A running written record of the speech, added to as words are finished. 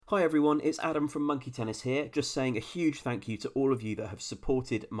Hi everyone, it's Adam from Monkey Tennis here, just saying a huge thank you to all of you that have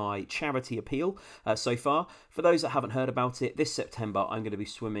supported my charity appeal so far. For those that haven't heard about it, this September I'm going to be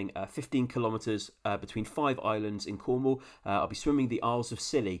swimming 15 kilometres between 5 islands in Cornwall. I'll be swimming the Isles of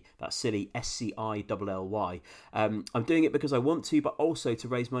Scilly, that's Scilly, Scilly. I'm doing it because I want to, but also to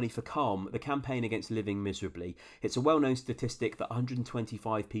raise money for Calm, the campaign against living miserably. It's a well-known statistic that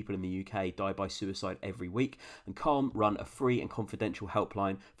 125 people in the UK die by suicide every week, and Calm run a free and confidential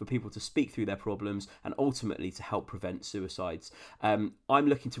helpline for people to speak through their problems and ultimately to help prevent suicides. I'm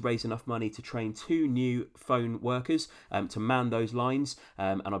looking to raise enough money to train 2 new phone workers to man those lines,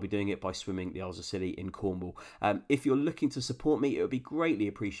 and I'll be doing it by swimming the Isles of Scilly in Cornwall. If you're looking to support me, it would be greatly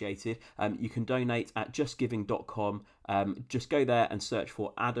appreciated. You can donate at justgiving.com. Just go there and search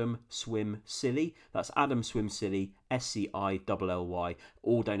for Adam Swim Scilly. That's Adam Swim Scilly, Scilly.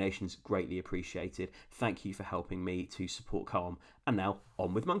 All donations greatly appreciated. Thank you for helping me to support Calm. And now,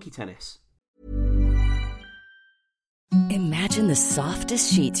 on with Monkey Tennis. Imagine the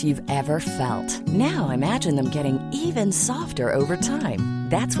softest sheets you've ever felt. Now imagine them getting even softer over time.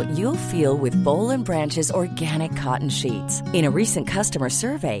 That's what you'll feel with Boll & Branch's organic cotton sheets. In a recent customer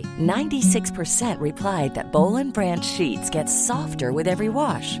survey, 96% replied that Boll & Branch sheets get softer with every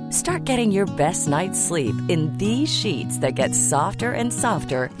wash. Start getting your best night's sleep in these sheets that get softer and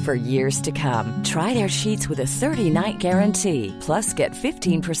softer for years to come. Try their sheets with a 30-night guarantee. Plus, get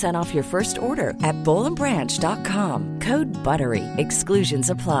 15% off your first order at bollandbranch.com. Code BUTTERY. Exclusions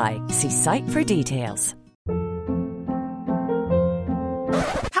apply. See site for details.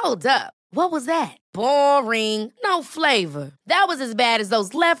 Hold up. What was that? Boring. No flavor. That was as bad as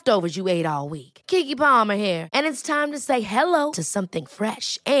those leftovers you ate all week. Keke Palmer here, and it's time to say hello to something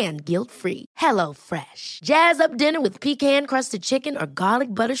fresh and guilt-free. Hello Fresh. Jazz up dinner with pecan-crusted chicken or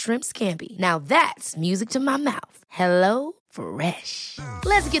garlic butter shrimp scampi. Now that's music to my mouth. Hello Fresh.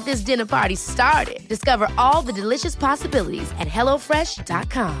 Let's get this dinner party started. Discover all the delicious possibilities at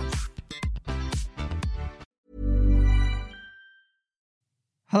hellofresh.com.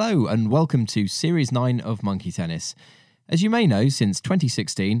 Hello and welcome to Series 9 of Monkey Tennis. As you may know, since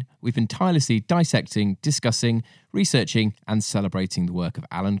 2016, we've been tirelessly dissecting, discussing, researching and celebrating the work of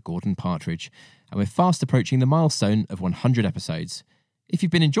Alan Gordon Partridge, and we're fast approaching the milestone of 100 episodes. If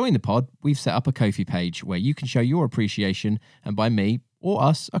you've been enjoying the pod, we've set up a Ko-fi page where you can show your appreciation and buy me or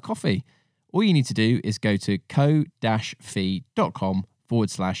us a coffee. All you need to do is go to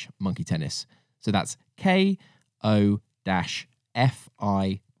ko-fi.com/monkey tennis. So that's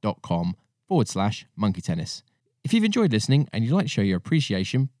ko-fi.com/monkey tennis. If you've enjoyed listening and you'd like to show your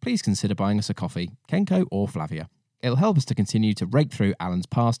appreciation, please consider buying us a coffee, Kenko or Flavia. It'll help us to continue to rake through Alan's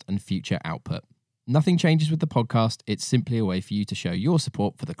past and future output. Nothing changes with the podcast, it's simply a way for you to show your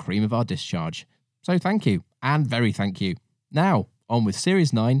support for the cream of our discharge. So thank you, and very thank you. Now, on with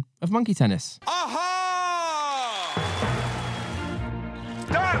Series 9 of Monkey Tennis. Aha!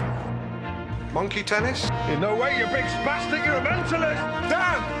 Dan! Monkey tennis? No way, you big spastic, you're a mentalist!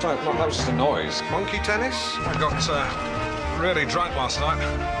 Dan! No, that was just a noise. Monkey tennis? I got really drunk last night.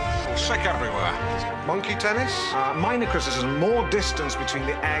 Sick everywhere. Monkey tennis? Minor criticism, more distance between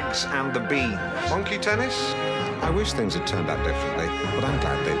the eggs and the beans. Monkey tennis? I wish things had turned out differently, but I'm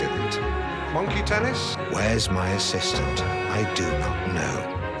glad they didn't. Monkey tennis? Where's my assistant? I do not know.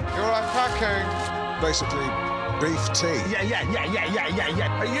 You're right, packing. Basically, beef tea.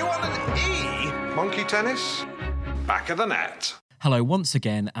 Yeah. Are you on an E? Monkey tennis? Back of the net. Hello once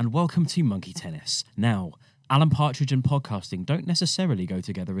again and welcome to Monkey Tennis. Now, Alan Partridge and podcasting don't necessarily go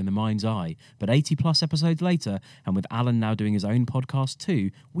together in the mind's eye, but 80 plus episodes later, and with Alan now doing his own podcast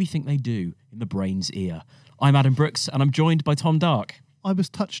too, we think they do in the brain's ear. I'm Adam Brooks and I'm joined by Tom Dark. I was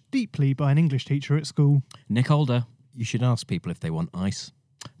touched deeply by an English teacher at school. Nick Older. You should ask people if they want ice.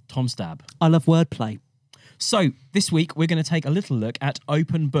 Tom Stab. I love wordplay. So, this week we're going to take a little look at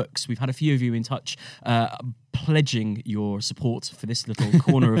open books. We've had a few of you in touch pledging your support for this little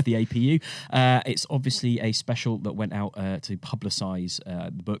corner of the APU. It's obviously a special that went out to publicise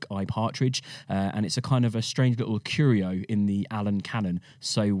the book I, Partridge, and it's a kind of a strange little curio in the Alan canon.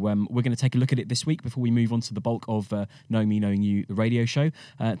 So we're going to take a look at it this week before we move on to the bulk of Know Me, Knowing You, the radio show.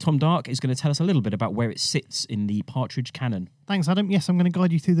 Tom Dark is going to tell us a little bit about where it sits in the Partridge canon. Thanks, Adam. Yes, I'm going to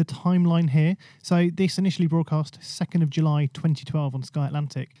guide you through the timeline here. So this initially broadcast 2nd of July 2012 on Sky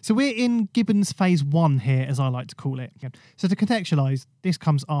Atlantic. So we're in Gibbons Phase 1 here, as I like to call it. So to contextualise, this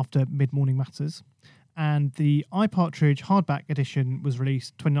comes after Mid-Morning Matters, and the I, Partridge hardback edition was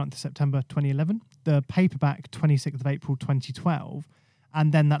released 29th of September 2011, the paperback 26th of April 2012,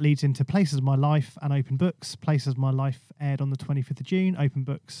 and then that leads into Places of My Life and Open Books. Places of My Life aired on the 25th of June, Open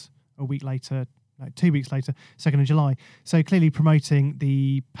Books a week later, 2 weeks later, 2nd of July. So clearly promoting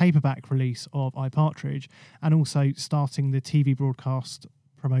the paperback release of iPartridge and also starting the TV broadcast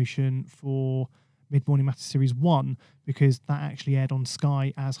promotion for Mid-Morning Matter Series 1, because that actually aired on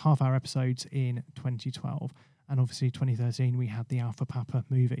Sky as half-hour episodes in 2012. And obviously 2013 we had the Alpha Papa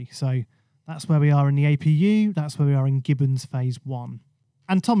movie. So that's where we are in the APU. That's where we are in Gibbons Phase 1.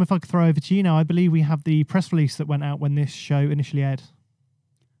 And Tom, if I could throw over to you now, I believe we have the press release that went out when this show initially aired.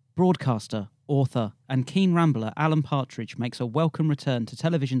 Broadcaster, author and keen rambler Alan Partridge makes a welcome return to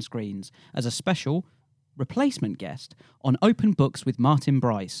television screens as a special replacement guest on Open Books with Martin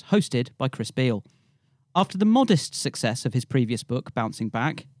Bryce, hosted by Chris Beale. After the modest success of his previous book, Bouncing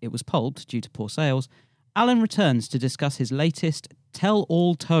Back, it was pulped due to poor sales, Alan returns to discuss his latest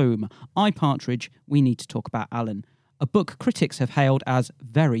tell-all tome, iPartridge, We Need to Talk About Alan, a book critics have hailed as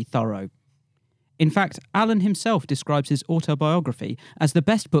very thorough. In fact, Alan himself describes his autobiography as the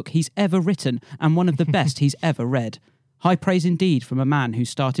best book he's ever written and one of the best he's ever read. High praise indeed from a man who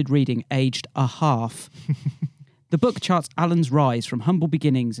started reading aged a half. The book charts Alan's rise from humble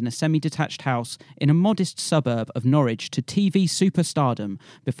beginnings in a semi-detached house in a modest suburb of Norwich to TV superstardom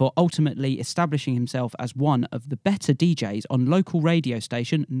before ultimately establishing himself as one of the better DJs on local radio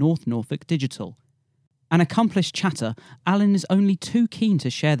station North Norfolk Digital. An accomplished chatter, Alan is only too keen to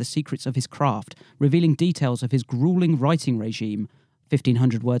share the secrets of his craft, revealing details of his gruelling writing regime,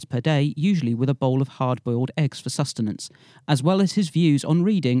 1,500 words per day, usually with a bowl of hard-boiled eggs for sustenance, as well as his views on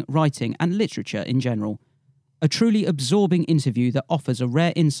reading, writing and literature in general. A truly absorbing interview that offers a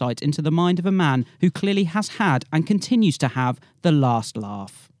rare insight into the mind of a man who clearly has had and continues to have the last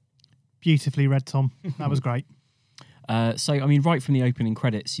laugh. Beautifully read, Tom. That was great. So, I mean, right from the opening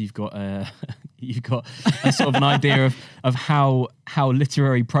credits, you've got a sort of an idea of how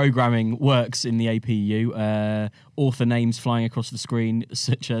literary programming works in the APU. Author names flying across the screen,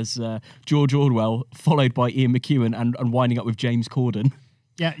 such as George Orwell, followed by Ian McEwan, and winding up with James Corden.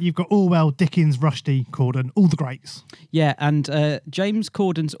 Yeah, you've got Orwell, Dickens, Rushdie, Corden, all the greats. Yeah, and James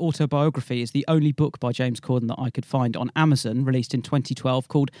Corden's autobiography is the only book by James Corden that I could find on Amazon, released in 2012,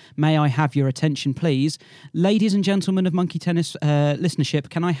 called May I Have Your Attention Please? Ladies and gentlemen of Monkey Tennis listenership,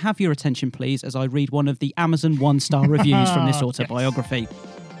 can I have your attention please as I read one of the Amazon 1-star reviews from this autobiography? Yes.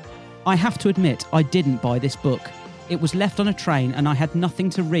 I have to admit, I didn't buy this book. It was left on a train and I had nothing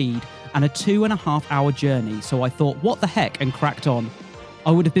to read and a 2.5-hour journey, so I thought, what the heck, and cracked on. I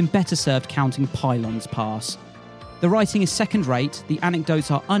would have been better served counting pylons pass. The writing is second-rate, the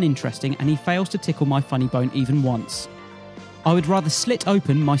anecdotes are uninteresting, and he fails to tickle my funny bone even once. I would rather slit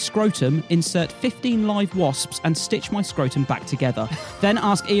open my scrotum, insert 15 live wasps, and stitch my scrotum back together. Then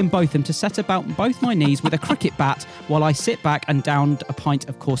ask Ian Botham to set about both my knees with a cricket bat while I sit back and down a pint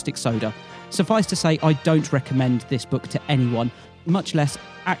of caustic soda. Suffice to say, I don't recommend this book to anyone, much less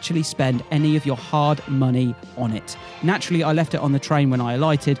actually spend any of your hard money on it. Naturally, I left it on the train when I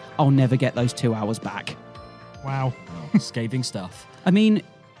alighted. I'll never get those 2 hours back. Wow. Scathing stuff. I mean,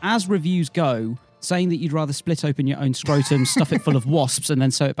 as reviews go, saying that you'd rather split open your own scrotum, stuff it full of wasps, and then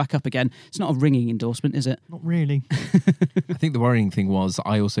sew it back up again, it's not a ringing endorsement, is it? Not really. I think the worrying thing was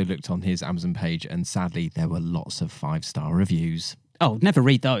I also looked on his Amazon page, and sadly, there were lots of 5-star reviews. Oh, never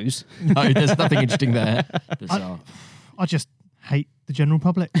read those. No, there's nothing interesting there. I just hate the general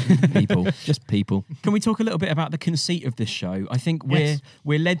public. Just people. Can we talk a little bit about the conceit of this show? I think we're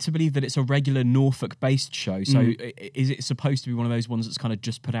led to believe that it's a regular Norfolk-based show. So is it supposed to be one of those ones that's kind of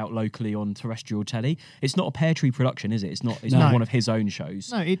just put out locally on terrestrial telly? It's not a Pear Tree production, is it? It's not one of his own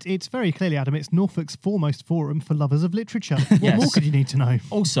shows. No, it's very clearly, Adam, it's Norfolk's foremost forum for lovers of literature. What more could you need to know?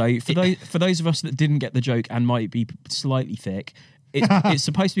 Also, for those of us that didn't get the joke and might be slightly thick, it's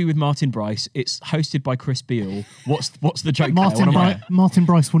supposed to be with Martin Bryce. It's hosted by Chris Beale. What's the joke? Martin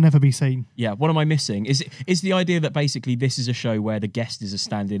Bryce will never be seen. Yeah, what am I missing? Is the idea that basically this is a show where the guest is a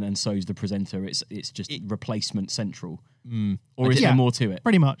stand-in and so is the presenter? It's just replacement central, or is there more to it?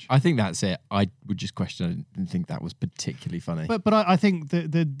 Pretty much. I think that's it. I would just question it and think that was particularly funny. But I think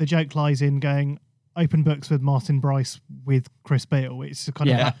the joke lies in going Open Books with Martin Bryce with Chris Beale. It's kind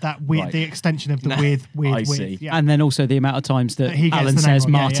of that weird, right. The extension of the weird. See. Yeah. And then also the amount of times that Alan says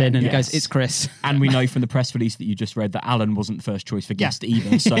Martin and he goes, it's Chris. And we know from the press release that you just read that Alan wasn't the first choice for guest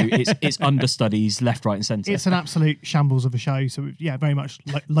either. So it's understudies left, right and centre. It's an absolute shambles of a show. So very much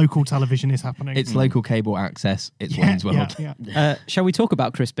local television is happening. It's local cable access. It's Wayne's World. Yeah. Shall we talk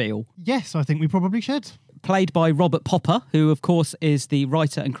about Chris Beale? Yes, I think we probably should. Played by Robert Popper, who, of course, is the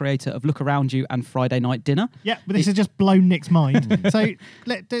writer and creator of Look Around You and Friday Night Dinner. Yeah, but this has just blown Nick's mind. So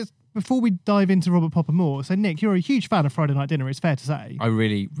before we dive into Robert Popper more, so Nick, you're a huge fan of Friday Night Dinner, it's fair to say. I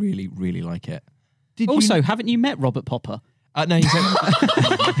really, really, really like it. Haven't you met Robert Popper? No,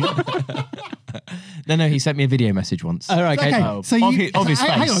 No, he sent me a video message once. Oh, okay. Okay, Oh, so of you, his face.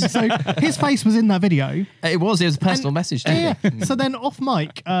 hang on. So his face was in that video. It was a personal message to Yeah. me. So then off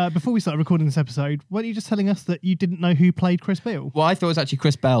mic, before we started recording this episode, weren't you just telling us that you didn't know who played Chris Beale? Well, I thought it was actually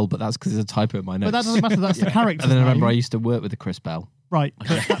Chris Bell, but that's because there's a typo in my notes. But that doesn't matter. That's the character's And then I remember I name. used to work with the Chris Bell. Right,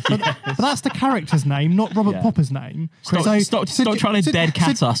 but that's the character's name, not Robert Popper's name. Stop trying to dead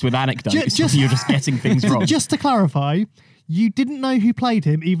cat us with anecdotes. You're just getting things wrong. Just to clarify, you didn't know who played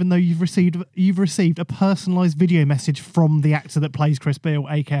him, even though you've received a personalised video message from the actor that plays Chris Beale,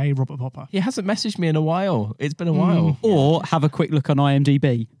 aka Robert Popper. He hasn't messaged me in a while. It's been a while. Or have a quick look on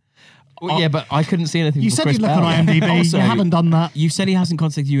IMDb. Well, yeah, but I couldn't see anything. You from said Chris you'd look Bell. on IMDb. Also, you haven't done that. You said he hasn't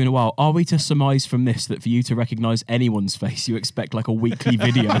contacted you in a while. Are we to surmise from this that for you to recognise anyone's face, you expect like a weekly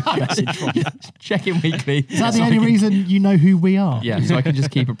video message from you? Check in weekly. Is that the only reason you know who we are? Yeah, so I can just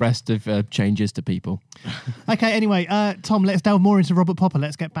keep abreast of changes to people. Okay, anyway, Tom, let's delve more into Robert Popper.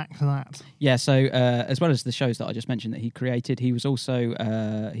 Let's get back to that. Yeah, so as well as the shows that I just mentioned that he created, he also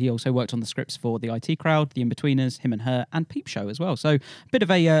worked on the scripts for The IT Crowd, The Inbetweeners, Him and Her, and Peep Show as well. So a bit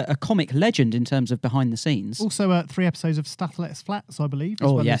of a comic legend in terms of behind the scenes. Also, 3 episodes of Stathlets Flats, I believe.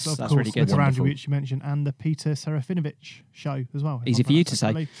 Oh, well yes, as, of that's course, really good. Look Around You, Wonderful. which you mentioned, and the Peter Serafinovich show as well. Easy for you to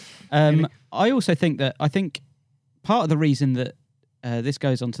say. I also think part of the reason that this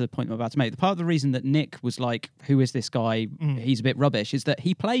goes on to the point I'm about to make. The part of the reason that Nick was like, "Who is this guy? He's a bit rubbish," is that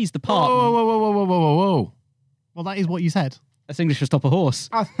he plays the part. Whoa. Well, that is what you said. That's English for stop a horse.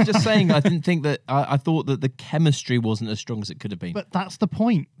 I'm just saying, I didn't think that. I thought that the chemistry wasn't as strong as it could have been. But that's the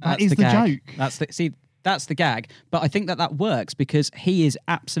point. That's That is the gag. joke. That's the gag. But I think that works because he is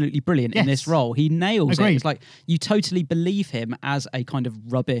absolutely brilliant in this role. He nails Agreed. it. It's like you totally believe him as a kind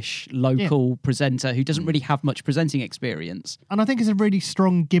of rubbish local presenter who doesn't really have much presenting experience. And I think it's a really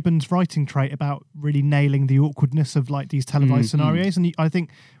strong Gibbons writing trait about really nailing the awkwardness of like these televised scenarios. And I think,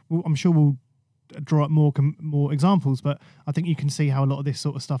 I'm sure we'll draw up more examples, but I think you can see how a lot of this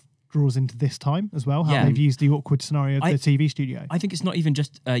sort of stuff draws into this time as well, how they've used the awkward scenario of the TV studio. I think it's not even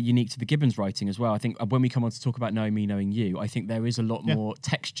just unique to the Gibbons writing as well. I think when we come on to talk about Knowing Me, Knowing You, I think there is a lot more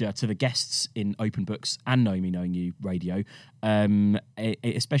texture to the guests in Open Books and Knowing Me, Knowing You radio,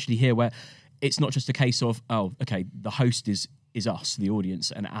 especially here where it's not just a case of, the host is us, the audience,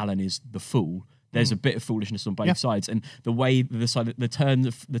 and Alan is the fool. There's a bit of foolishness on both sides, and the way the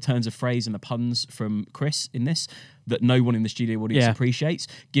turns of phrase and the puns from Chris in this that no one in the studio audience appreciates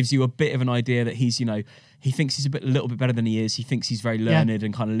gives you a bit of an idea that he's, he thinks he's a little bit better than he is. He thinks he's very learned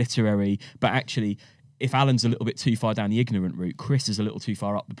and kind of literary, but actually, if Alan's a little bit too far down the ignorant route, Chris is a little too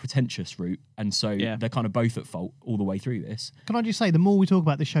far up the pretentious route, and so they're kind of both at fault all the way through this. Can I just say, the more we talk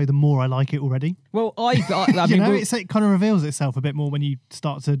about the show, the more I like it already. Well, I mean, it kind of reveals itself a bit more when you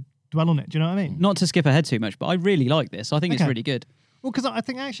start to dwell on it. Do you know what I mean? Not to skip ahead too much, but I really like this. I think it's really good. Well, because I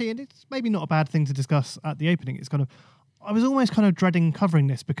think actually, and it's maybe not a bad thing to discuss at the opening. It's kind of, I was almost kind of dreading covering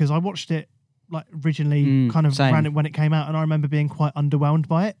this because I watched it like originally kind of around it when it came out, and I remember being quite underwhelmed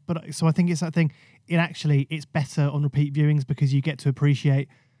by it. But so I think it's that thing. It's better on repeat viewings because you get to appreciate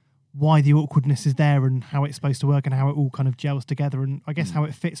why the awkwardness is there and how it's supposed to work and how it all kind of gels together, and I guess how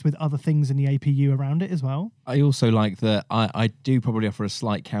it fits with other things in the APU around it as well. I also like that I do probably offer a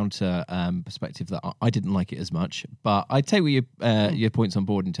slight counter perspective that I didn't like it as much, but I take your points on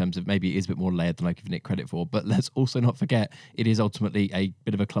board in terms of maybe it is a bit more layered than I give Nick credit for, but let's also not forget it is ultimately a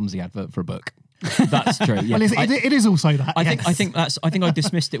bit of a clumsy advert for a book. That's true. Yeah. Well, it is also that. I think I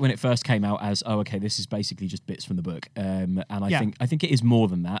dismissed it when it first came out as this is basically just bits from the book, and I think it is more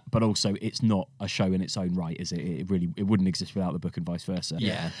than that, but also it's not a show in its own right, is it? It wouldn't exist without the book and vice versa.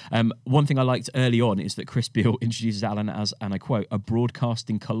 Yeah. One thing I liked early on is that Chris Beale introduces Alan as, and I quote, a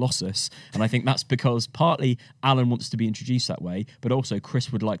broadcasting colossus, and I think that's because partly Alan wants to be introduced that way, but also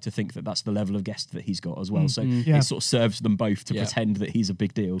Chris would like to think that that's the level of guest that he's got as well. So it sort of serves them both to pretend that he's a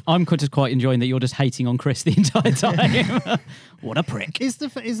big deal. I'm just quite enjoying that you're just hating on Chris the entire time. What a prick. Is the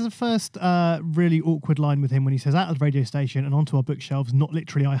first really awkward line with him when he says, out of the radio station and onto our bookshelves, not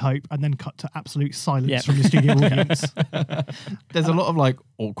literally I hope, and then cut to absolute silence from the studio audience. There's a lot of like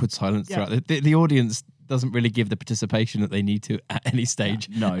awkward silence throughout. The audience doesn't really give the participation that they need to at any stage,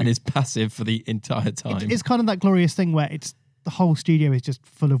 and is passive for the entire time. It's kind of that glorious thing where the whole studio is just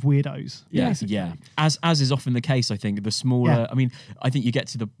full of weirdos. Yeah. As is often the case, I think the smaller. I mean, I think you get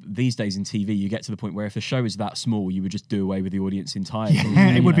to these days in TV, you get to the point where if a show is that small, you would just do away with the audience entirely.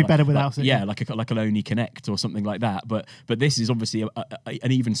 Yeah, it would be better without it. Yeah, like an Only Connect or something like that. But this is obviously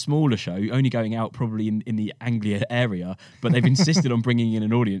an even smaller show, only going out probably in the Anglia area. But they've insisted on bringing in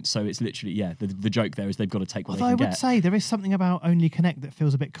an audience, so it's literally the joke there is they've got to take what they can get. I would say there is something about Only Connect that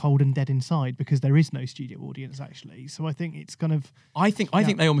feels a bit cold and dead inside because there is no studio audience actually. So I think It's kind of. I think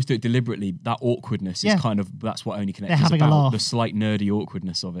they almost do it deliberately. That awkwardness is kind of that's what Only Connect They're is having a about. laugh. The slight nerdy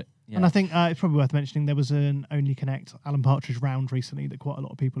awkwardness of it. Yeah. And I think it's probably worth mentioning there was an Only Connect Alan Partridge round recently that quite a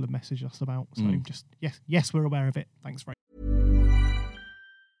lot of people have messaged us about. So just yes, we're aware of it. Thanks very much.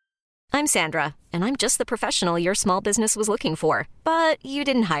 I'm Sandra, and I'm just the professional your small business was looking for. But you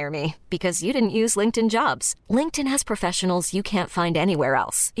didn't hire me because you didn't use LinkedIn Jobs. LinkedIn has professionals you can't find anywhere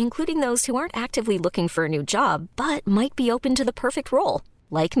else, including those who aren't actively looking for a new job, but might be open to the perfect role,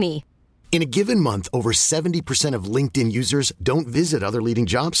 like me. In a given month, over 70% of LinkedIn users don't visit other leading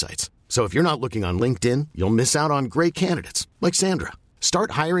job sites. So if you're not looking on LinkedIn, you'll miss out on great candidates like Sandra.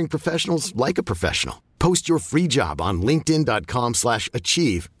 Start hiring professionals like a professional. Post your free job on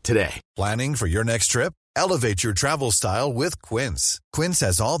linkedin.com/achieve today. Planning for your next trip? Elevate your travel style with Quince. Quince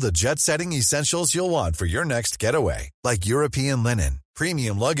has all the jet-setting essentials you'll want for your next getaway, like European linen,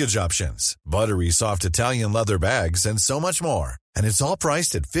 premium luggage options, buttery soft Italian leather bags, and so much more. And it's all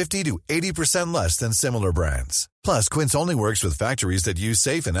priced at 50 to 80% less than similar brands. Plus, Quince only works with factories that use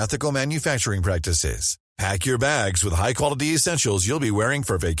safe and ethical manufacturing practices. Pack your bags with high-quality essentials you'll be wearing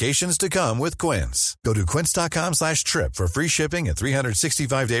for vacations to come with Quince. Go to quince.com/trip for free shipping and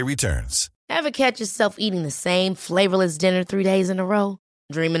 365-day returns. Ever catch yourself eating the same flavorless dinner 3 days in a row?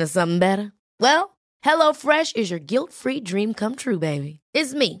 Dreaming of something better? Well, HelloFresh is your guilt-free dream come true, baby.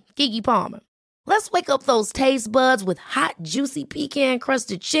 It's me, Keke Palmer. Let's wake up those taste buds with hot, juicy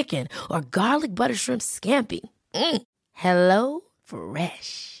pecan-crusted chicken or garlic butter shrimp scampi. Hello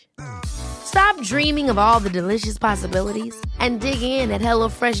Fresh. Stop dreaming of all the delicious possibilities and dig in at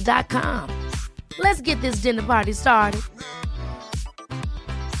HelloFresh.com. Let's get this dinner party started.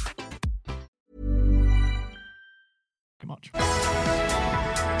 Much.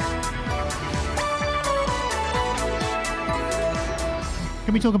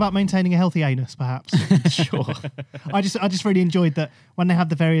 Can we talk about maintaining a healthy anus, perhaps? Sure. I just really enjoyed that when they have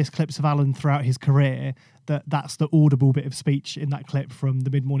the various clips of Alan throughout his career, that's the audible bit of speech in that clip from the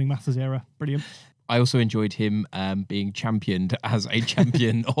Mid-Morning Matters era. Brilliant. I also enjoyed him being championed as a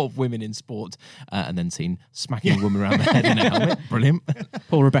champion of women in sport and then seen smacking a woman around the head in a helmet. Brilliant.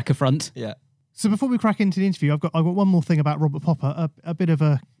 Poor Rebecca Front. Yeah. So before we crack into the interview, I've got one more thing about Robert Popper, a bit of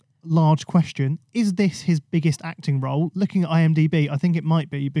a large question. Is this his biggest acting role? Looking at IMDb, I think it might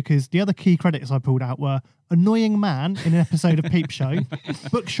be, because the other key credits I pulled out were Annoying Man in an episode of Peep Show,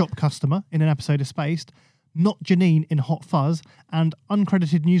 Bookshop Customer in an episode of Spaced, Not Janine in Hot Fuzz, and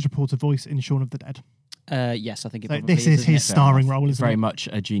uncredited news reporter voice in Shaun of the Dead. Yes, I think it So probably this is his starring role, isn't Very it? much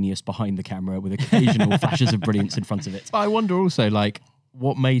a genius behind the camera with occasional flashes of brilliance in front of it. But I wonder also,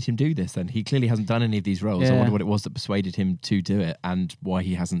 what made him do this then? He clearly hasn't done any of these roles. Yeah. I wonder what it was that persuaded him to do it and why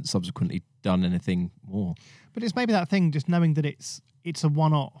he hasn't subsequently done anything more. But it's maybe that thing, just knowing that it's a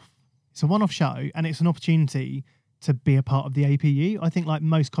one-off. It's a one-off show, and it's an opportunity to be a part of the APU. I think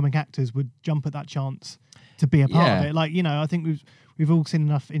most comic actors would jump at that chance to be a part of it. I think we've all seen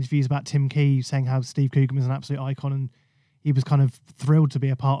enough interviews about Tim Key saying how Steve Coogan was an absolute icon, and he was kind of thrilled to be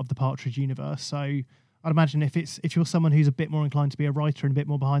a part of the Partridge universe. So I'd imagine if you're someone who's a bit more inclined to be a writer and a bit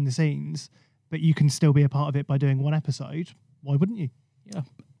more behind the scenes, but you can still be a part of it by doing one episode, why wouldn't you? Yeah.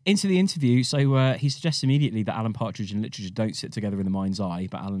 Into the interview, so he suggests immediately that Alan Partridge and literature don't sit together in the mind's eye,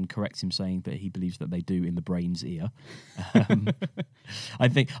 but Alan corrects him, saying that he believes that they do in the brain's ear. I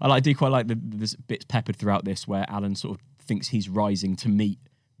think I do quite like there's bits peppered throughout this where Alan sort of thinks he's rising to meet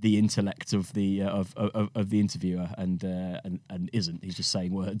the intellect of the of the interviewer and isn't. He's just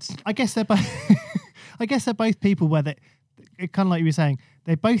saying words. I guess they're both. I guess they're both people where kind of like you were saying,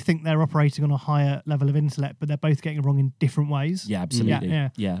 they both think they're operating on a higher level of intellect, but they're both getting it wrong in different ways. Yeah, absolutely.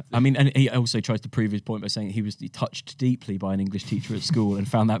 Yeah. I mean, and he also tries to prove his point by saying he was touched deeply by an English teacher at school and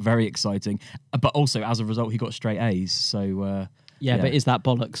found that very exciting. But also, as a result, he got straight A's. So but is that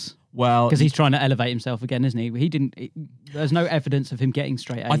bollocks? Well, because he's trying to elevate himself again, isn't he? He didn't. There's no evidence of him getting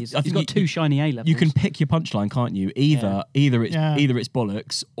straight A's. He's got two shiny A levels. You can pick your punchline, can't you? Either it's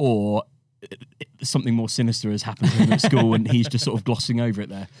bollocks or something more sinister has happened to him at school and he's just sort of glossing over it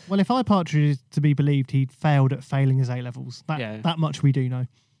there. Well, if Partridge is to be believed, he'd failed at failing his A levels. That much we do know.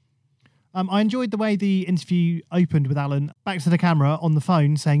 I enjoyed the way the interview opened with Alan back to the camera on the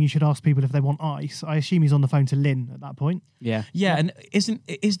phone saying you should ask people if they want ice. I assume he's on the phone to Lynn at that point. Yeah, and is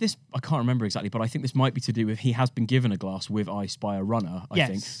this, I can't remember exactly, but I think this might be to do with he has been given a glass with ice by a runner, I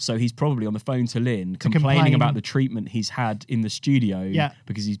think. So he's probably on the phone to Lynn complaining about the treatment he's had in the studio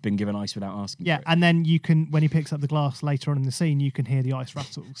because he's been given ice without asking for it. And then you can, when he picks up the glass later on in the scene, you can hear the ice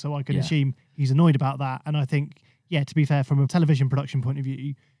rattle. So I can assume he's annoyed about that. And I think, to be fair, from a television production point of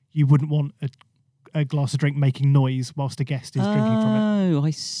view, you wouldn't want a glass of drink making noise whilst a guest is drinking from it. Oh,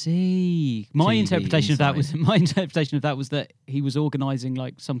 I see. My interpretation of that was that he was organising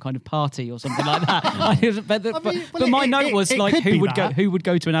like some kind of party or something like that. But my note was like, who would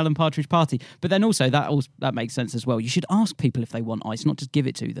go to an Alan Partridge party? But then also that makes sense as well. You should ask people if they want ice, not just give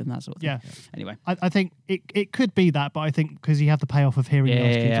it to them. That sort of thing. Yeah. Anyway, I think it could be that, but I think because you have the payoff of hearing the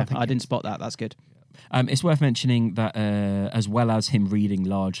ice cubes, I didn't spot that. That's good. It's worth mentioning that as well as him reading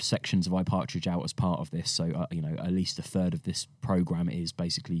large sections of I, Partridge out as part of this, so at least a third of this programme is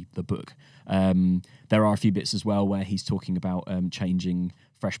basically the book. There are a few bits as well where he's talking about changing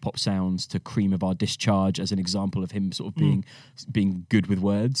Fresh Pop sounds to Cream of Our Discharge as an example of him sort of being good with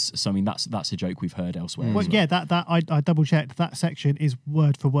words. So I mean that's a joke we've heard elsewhere. Well, yeah, that I double checked. That section is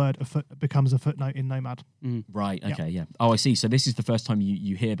word for word becomes a footnote in Nomad. Right. Okay. Yeah. Oh, I see. So this is the first time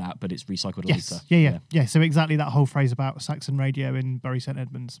you hear that, but it's recycled later. Yeah. So exactly that whole phrase about Saxon Radio in Bury St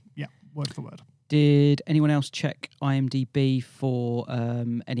Edmunds. Yeah, word for word. Did anyone else check IMDb for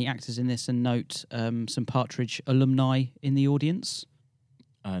any actors in this and note some Partridge alumni in the audience?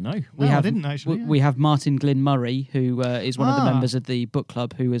 No. I didn't actually. We have Martin Glyn Murray, who is one of the members of the book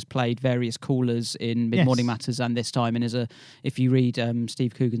club, who has played various callers in Mid Morning Matters and This Time, and if you read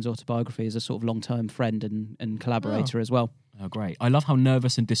Steve Coogan's autobiography, is a sort of long-term friend and collaborator as well. Oh, great. I love how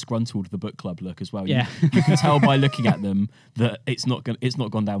nervous and disgruntled the book club look as well. Yeah. You can tell by looking at them that it's not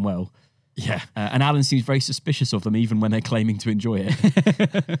gone down well. Yeah. And Alan seems very suspicious of them, even when they're claiming to enjoy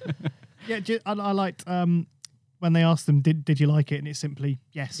it. Yeah, I liked... when they asked them, did you like it? And it's simply,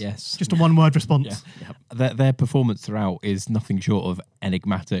 yes. Yes. Just a one-word response. Yeah. Their performance throughout is nothing short of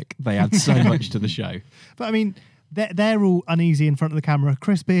enigmatic. They add so much to the show. But I mean, they're all uneasy in front of the camera.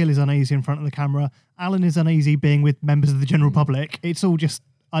 Chris Beale is uneasy in front of the camera. Alan is uneasy being with members of the general public. It's all just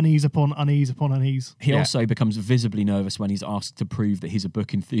unease upon unease upon unease. He also becomes visibly nervous when he's asked to prove that he's a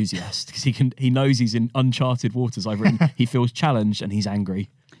book enthusiast, because he knows he's in uncharted waters. I've written, he feels challenged and he's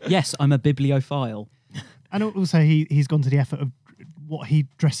angry. Yes, I'm a bibliophile. And also he's gone to the effort of what he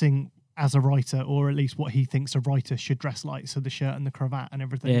dressing as a writer, or at least what he thinks a writer should dress like. So the shirt and the cravat and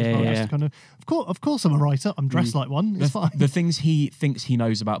everything. Just kind of course I'm a writer. I'm dressed like one. It's fine. The things he thinks he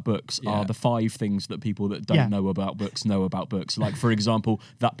knows about books are the 5 things that people that don't know about books know about books. Like, for example,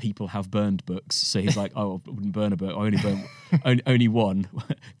 that people have burned books. So he's like, oh, I wouldn't burn a book. I only burn only one.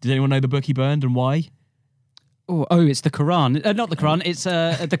 Does anyone know the book he burned and why? Oh, it's the Quran. Not the Quran, it's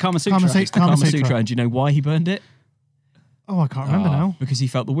the Kama Sutra. It's the Kama Sutra. And do you know why he burned it? Oh, I can't remember now. Because he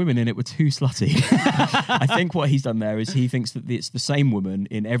felt the women in it were too slutty. I think what he's done there is he thinks that it's the same woman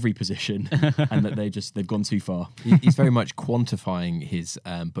in every position and that they've gone too far. He's very much quantifying his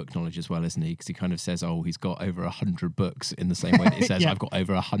book knowledge as well, isn't he? Because he kind of says, oh, he's got over 100 books, in the same way that he says, I've got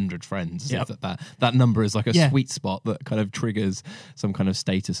over 100 friends. Yep. That number is like a sweet spot that kind of triggers some kind of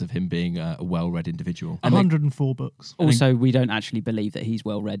status of him being a well-read individual. 104 books. Also, we don't actually believe that he's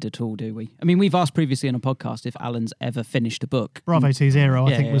well-read at all, do we? I mean, we've asked previously on a podcast if Alan's ever finished a book. Bravo to Zero,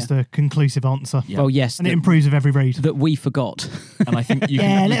 I think, was the conclusive answer. Yeah. Well, yes. And it improves with every read. That we forgot. And I think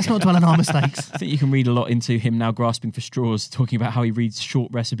let's not dwell on our mistakes. I think you can read a lot into him now grasping for straws, talking about how he reads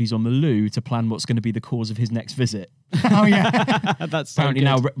short recipes on the loo to plan what's going to be the cause of his next visit. Oh, yeah. That's apparently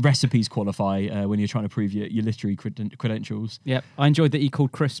now recipes qualify when you're trying to prove your literary credentials. Yep. I enjoyed that he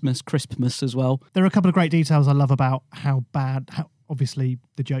called Christmas Crispmas as well. There are a couple of great details I love about how obviously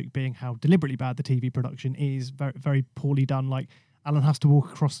the joke being how deliberately bad the TV production is, very, very poorly done. Like, Alan has to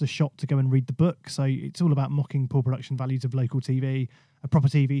walk across the shop to go and read the book. So it's all about mocking poor production values of local TV. A proper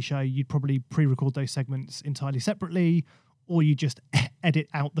TV show, you'd probably pre-record those segments entirely separately, or you just edit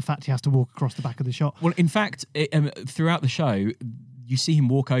out the fact he has to walk across the back of the shop. Well, in fact, throughout the show, you see him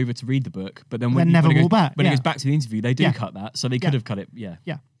walk over to read the book, but then when he goes back to the interview, they do cut that. So they could have cut it, Yeah,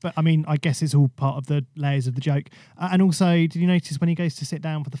 but I mean, I guess it's all part of the layers of the joke. And also, did you notice when he goes to sit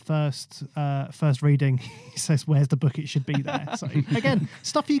down for the first reading, he says, where's the book? It should be there. So again,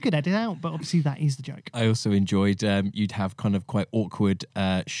 stuff you could edit out, but obviously that is the joke. I also enjoyed, you'd have kind of quite awkward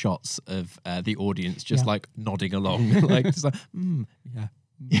shots of the audience just like nodding along. Like, just like,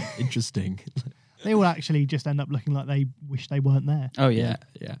 interesting. They all actually just end up looking like they wish they weren't there. Oh, yeah.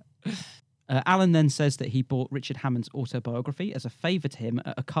 Alan then says that he bought Richard Hammond's autobiography as a favour to him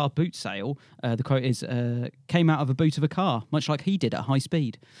at a car boot sale. The quote is, came out of a boot of a car, much like he did at high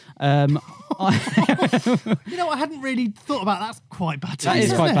speed. You know, I hadn't really thought about that. That's quite bad. That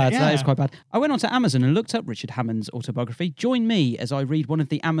is quite bad. That is quite bad. I went onto Amazon and looked up Richard Hammond's autobiography. Join me as I read one of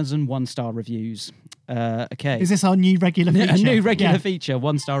the Amazon 1-star reviews. Okay. Is this our new regular feature? A new regular feature,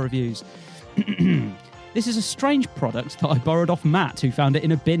 1-star reviews. This is a strange product that I borrowed off Matt, who found it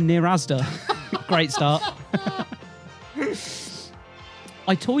in a bin near Asda. Great start.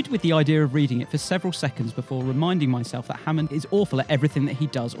 I toyed with the idea of reading it for several seconds before reminding myself that Hammond is awful at everything that he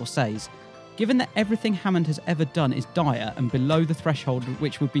does or says. Given that everything Hammond has ever done is dire and below the threshold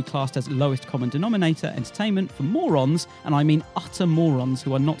which would be classed as lowest common denominator entertainment for morons, and I mean utter morons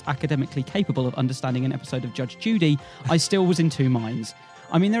who are not academically capable of understanding an episode of Judge Judy, I still was in two minds.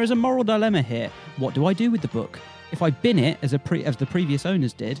 I mean, there is a moral dilemma here. What do I do with the book? If I bin it, as the previous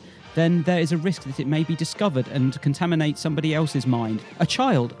owners did, then there is a risk that it may be discovered and contaminate somebody else's mind. A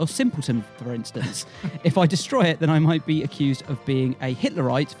child or simpleton, for instance. If I destroy it, then I might be accused of being a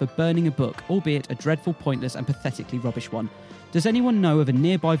Hitlerite for burning a book, albeit a dreadful, pointless and pathetically rubbish one. Does anyone know of a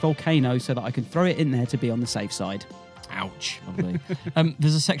nearby volcano so that I can throw it in there to be on the safe side? Ouch. Lovely.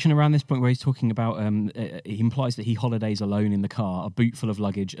 There's a section around this point where he's talking about, he implies that he holidays alone in the car, a boot full of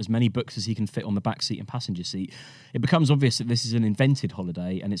luggage, as many books as he can fit on the back seat and passenger seat. It becomes obvious that this is an invented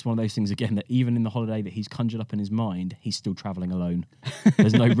holiday, and it's one of those things, again, that even in the holiday that he's conjured up in his mind, he's still travelling alone.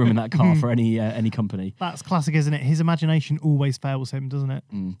 There's no room in that car for any company. That's classic, isn't it? His imagination always fails him, doesn't it?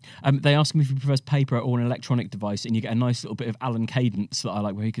 They ask him if he prefers paper or an electronic device, and you get a nice little bit of Alan cadence that I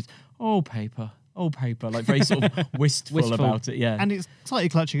like, where he goes, "Oh, paper. Oh, paper," like very sort of wistful about it, yeah. And it's slightly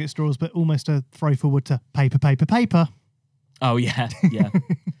clutching at straws, but almost a throw forward to paper, paper, paper. Oh, yeah, yeah.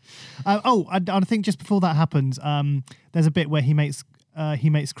 I think just before that happens, there's a bit where he makes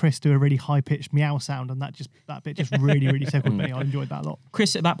Chris do a really high-pitched meow sound, and that bit just really, really tickled me. I enjoyed that a lot.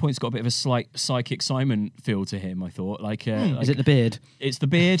 Chris at that point's got a bit of a slight Psychic Simon feel to him, I thought. Is it the beard? It's the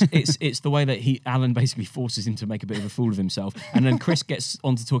beard. it's the way that Alan basically forces him to make a bit of a fool of himself. And then Chris gets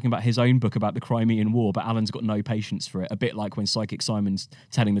onto talking about his own book about the Crimean War, but Alan's got no patience for it. A bit like when Psychic Simon's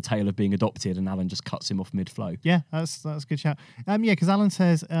telling the tale of being adopted and Alan just cuts him off mid-flow. Yeah, that's a good shout. Because Alan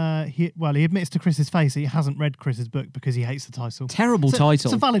says, he admits to Chris's face he hasn't read Chris's book because he hates the title. Terrible title.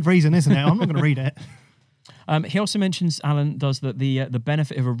 It's a valid reason, isn't it? I'm not going to read it. He also mentions, Alan does, that the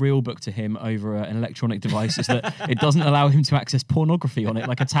benefit of a real book to him over an electronic device is that it doesn't allow him to access pornography on it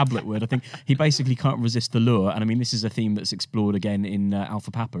like a tablet would. I think he basically can't resist the lure. And I mean, this is a theme that's explored again in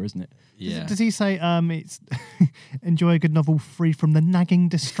Alpha Papa, isn't it? Yeah. Does he say it's enjoy a good novel free from the nagging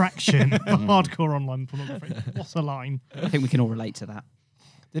distraction of hardcore online pornography? What's a line? I think we can all relate to that.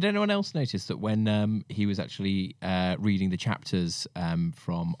 Did anyone else notice that when he was actually reading the chapters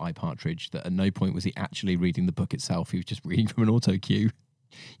from iPartridge, that at no point was he actually reading the book itself? He was just reading from an auto cue.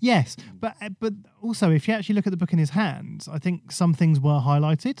 Yes, but also if you actually look at the book in his hands, I think some things were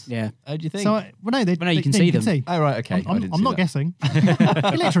highlighted. Yeah. Oh, do you think? So, you can see them. Oh, right, okay. I'm not guessing. You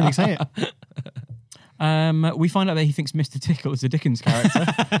literally say it. We find out that he thinks Mr. Tickle is a Dickens character.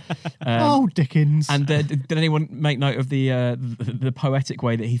 Dickens. And did anyone make note of the poetic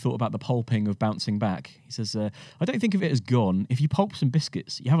way that he thought about the pulping of bouncing back? He says, I don't think of it as gone. If you pulp some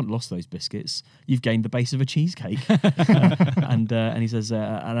biscuits, you haven't lost those biscuits. You've gained the base of a cheesecake. And he says,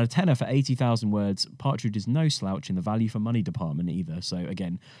 and a tenner for 80,000 words, Partridge is no slouch in the value for money department either. So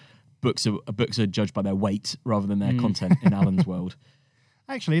again, books are judged by their weight rather than their content in Alan's world.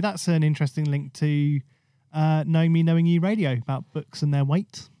 Actually, that's an interesting link to Knowing Me, Knowing You Radio about books and their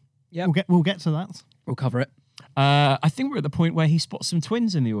weight. Yeah, we'll get to that. We'll cover it. I think we're at the point where he spots some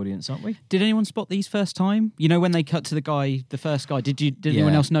twins in the audience, aren't we? Did anyone spot these first time? You know, when they cut to the first guy, did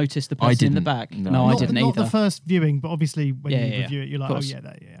anyone else notice the person in the back? No, I didn't either. Not the first viewing, but obviously when you review it, you're like,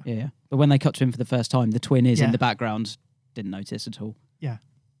 yeah. But when they cut to him for the first time, the twin is in the background. Didn't notice at all. Yeah.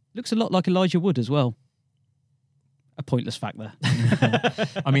 Looks a lot like Elijah Wood as well. A pointless fact there.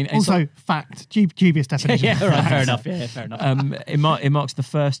 I mean, also fact, dubious definition. Yeah, right, fair enough. Yeah, fair enough. It marks the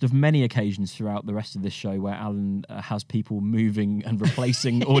first of many occasions throughout the rest of this show where Alan has people moving and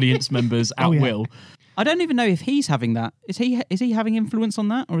replacing audience members at will. I don't even know if he's having that. Is he having influence on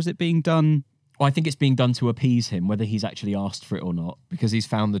that, or is it being done? Well, I think it's being done to appease him, whether he's actually asked for it or not. Because he's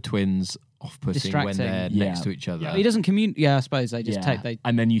found the twins off-putting when they're next to each other. Yeah, he doesn't communicate. Yeah, I suppose they just take...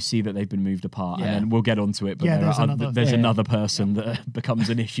 And then you see that they've been moved apart, and then we'll get onto it, but there's another person that becomes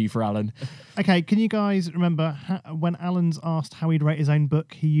an issue for Alan. Okay, can you guys remember when Alan's asked how he'd rate his own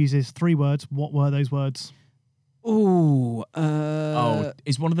book, he uses 3 words. What were those words? Is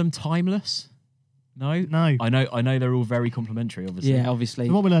one of them timeless? No. I know they're all very complimentary, obviously. Yeah, obviously.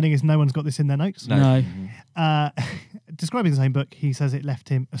 So what we're learning is no one's got this in their notes. No. Describing the same book, he says it left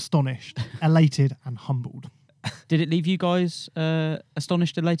him astonished, elated, and humbled. Did it leave you guys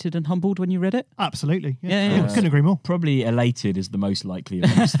astonished, elated, and humbled when you read it? Absolutely. Yeah. Couldn't agree more. Probably elated is the most likely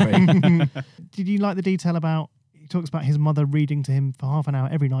of those 3. Did you like the detail about? He talks about his mother reading to him for half an hour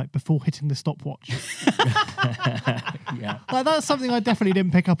every night before hitting the stopwatch. Yeah, like, that's something I definitely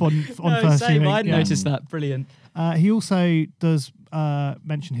didn't pick up on no, first same, viewing. I noticed that. Brilliant. He also does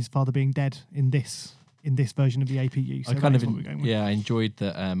mention his father being dead in this in this version of the APU. So I kind of what we're going with. I enjoyed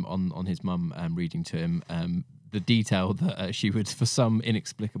that on his mum reading to him the detail that she would, for some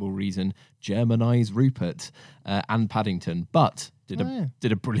inexplicable reason, Germanise Rupert and Paddington, but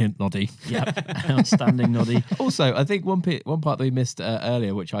did a brilliant noddy. Yep, outstanding noddy. Also, I think one part that we missed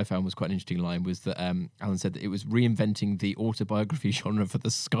earlier, which I found was quite an interesting line, was that Alan said that it was reinventing the autobiography genre for the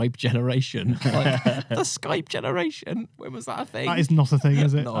Skype generation. Like, the Skype generation? When was that a thing? That is not a thing,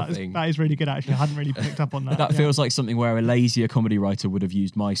 is it? Not a thing. That is really good, actually. I hadn't really picked up on that. That feels like something where a lazier comedy writer would have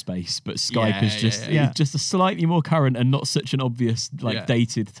used MySpace, but Skype is just a slightly more current and not such an obvious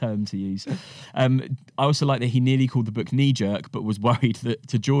dated term to use. I also like that he nearly called the book Knee Jerk, but was worried that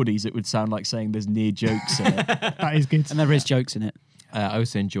to Geordies it would sound like saying there's near jokes in it. That is good. And there is jokes in it. I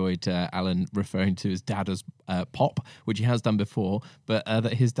also enjoyed Alan referring to his dad as Pop, which he has done before, but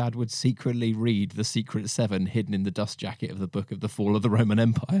that his dad would secretly read The Secret Seven hidden in the dust jacket of the Book of the Fall of the Roman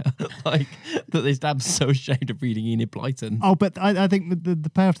Empire. Like, that his dad's so ashamed of reading Enid Blyton. Oh, but I think the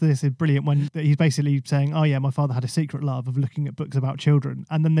payoff to this is brilliant when he's basically saying, oh yeah, my father had a secret love of looking at books about children.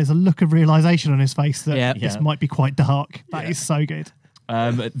 And then there's a look of realisation on his face that this might be quite dark. That is so good.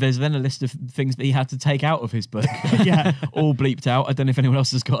 There's then a list of things that he had to take out of his book. Yeah. All bleeped out. I don't know if anyone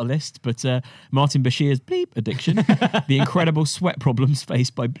else has got a list, but Martin Bashir's bleep addiction, the incredible sweat problems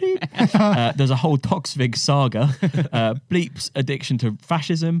faced by bleep. There's a whole Toxvig saga, bleep's addiction to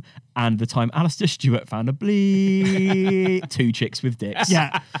fascism, and the time Alistair Stewart found a bleep. 2 chicks with dicks.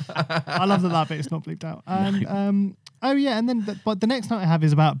 Yeah. I love that bit's not bleeped out. And oh yeah, and then but the next note I have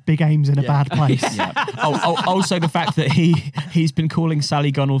is about big aims in a bad place. Yeah. Also the fact that he's been calling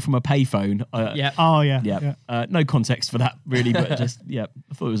Sally Gunnell from a payphone. Oh yeah. No context for that really, but just I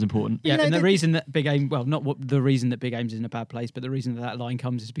thought it was important. Yeah, and the reason that Big Aim, well, not what the reason that Big Aim's is in a bad place, but the reason that line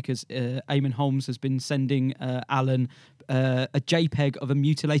comes is because Eamon Holmes has been sending Alan a JPEG of a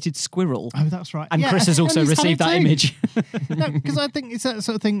mutilated squirrel. Oh, that's right. And Chris has also received that image. No, because I think it's that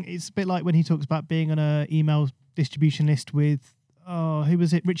sort of thing. It's a bit like when he talks about being on an email distribution list with who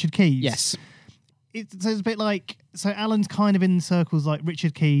was it? Richard Keys. Yes. It's a bit like, so Alan's kind of in circles like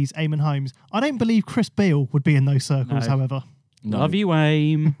Richard Keys, Eamon Holmes. I don't believe Chris Beale would be in those circles, however. No. Love you,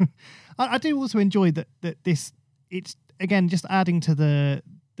 Aim. I do also enjoy that this, it's again just adding to the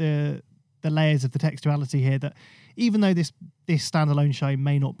layers of the textuality here, that even though this standalone show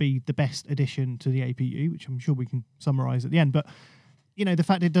may not be the best addition to the APU, which I'm sure we can summarise at the end, but you know, the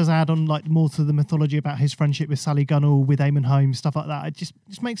fact it does add on like more to the mythology about his friendship with Sally Gunnell, with Eamon Holmes, stuff like that. It just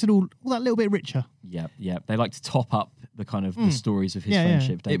makes it all that little bit richer. Yeah. They like to top up the kind of the stories of his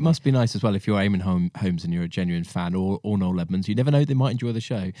friendship. It must be nice as well if you're Eamon Holmes and you're a genuine fan, or Noel Edmonds. You never know, they might enjoy the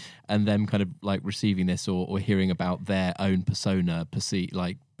show, and them kind of like receiving this or hearing about their own persona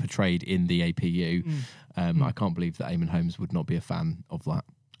portrayed in the APU. I can't believe that Eamon Holmes would not be a fan of that.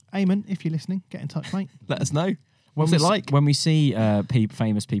 Eamon, if you're listening, get in touch, mate. Let us know. What's it like? When we see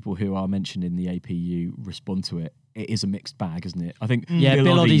famous people who are mentioned in the APU respond to it, it is a mixed bag, isn't it? I think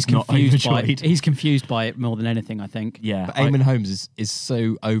Bill Oddie's confused by it. He's confused by it more than anything, I think. Yeah. But Eamon Holmes is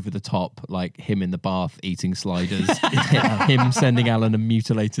so over the top, like him in the bath eating sliders, him sending Alan a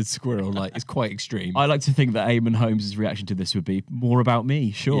mutilated squirrel, like it's quite extreme. I like to think that Eamon Holmes' reaction to this would be more about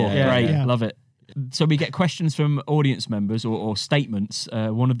me. Sure. Great. Love it. So we get questions from audience members or statements.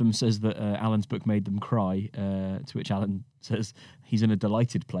 One of them says that Alan's book made them cry, to which Alan says he's in a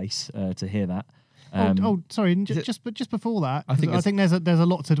delighted place to hear that. Sorry. Just before that, I think there's a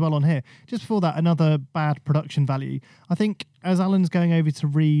lot to dwell on here. Just before that, another bad production value. I think as Alan's going over to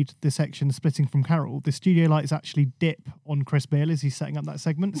read the section splitting from Carol, the studio lights actually dip on Chris Beale as he's setting up that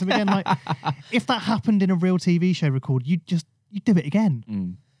segment. So again, like if that happened in a real TV show record, you'd do it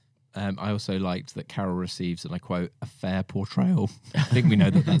again. I also liked that Carol receives, and I quote, a fair portrayal. I think we know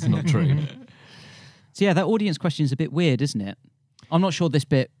that that's not true. So yeah, that audience question is a bit weird, isn't it? I'm not sure this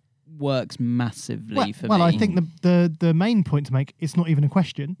bit works massively for me. Well, I think the main point to make, it's not even a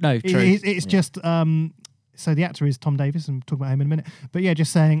question. No, true. It's just, so the actor is Tom Davis, and we'll talk about him in a minute. But yeah,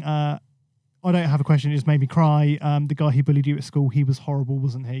 just saying, I don't have a question, it just made me cry. The guy who bullied you at school, he was horrible,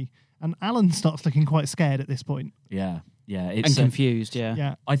 wasn't he? And Alan starts looking quite scared at this point. Yeah, it's confused.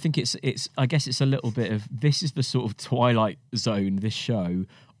 Yeah. I think it's. I guess it's a little bit of, this is the sort of Twilight Zone, this show,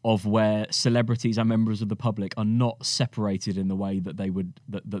 of where celebrities and members of the public are not separated in the way that they would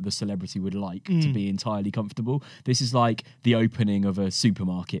that the celebrity would like to be entirely comfortable. This is like the opening of a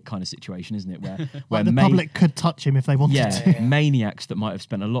supermarket kind of situation, isn't it? Where the public could touch him if they wanted to. Maniacs that might have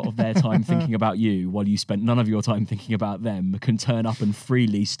spent a lot of their time thinking about you while you spent none of your time thinking about them can turn up and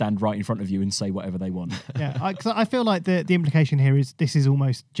freely stand right in front of you and say whatever they want. Yeah, I feel like the implication here is this is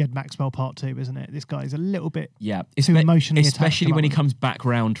almost Jed Maxwell Part 2, isn't it? This guy is a little bit too emotionally attached, especially when he comes back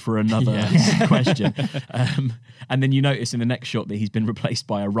round around for another question. And then you notice in the next shot that he's been replaced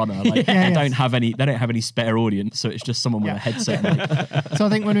by a runner. Like they don't have any spare audience, so it's just someone with a headset. So I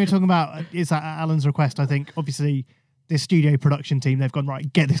think when we were talking about is that at Alan's request, I think obviously this studio production team, they've gone,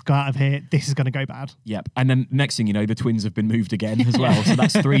 right, get this guy out of here. This is going to go bad. Yep. And then next thing you know, the twins have been moved again as well. So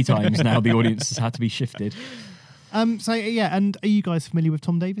that's 3 times now the audience has had to be shifted. And are you guys familiar with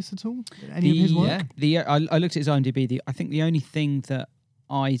Tom Davis at all? Any of his work? I looked at his IMDb. I think the only thing that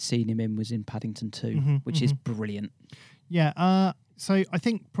I'd seen him in was in Paddington 2, which is brilliant. Yeah. So I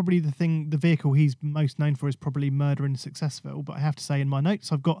think probably the vehicle he's most known for is probably Murder in Successville. But I have to say in my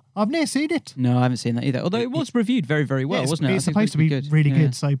notes, I've never seen it. No, I haven't seen that either. Although it was reviewed very, very well, wasn't it? It's supposed to be really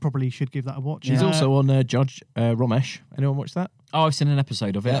good, so probably should give that a watch. He's also on Judge Romesh. Anyone watch that? Oh, I've seen an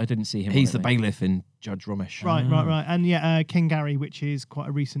episode of it. I didn't see him. He's the bailiff in Judge Romesh. Right. And King Gary, which is quite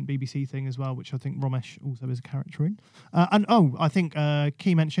a recent BBC thing as well, which I think Romesh also is a character in. I think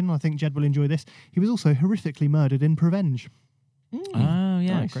key mention, I think Jed will enjoy this. He was also horrifically murdered in Prevenge. Oh,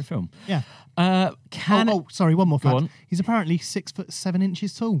 yeah. Nice. Great film. Yeah. Sorry, one more fact. On. He's apparently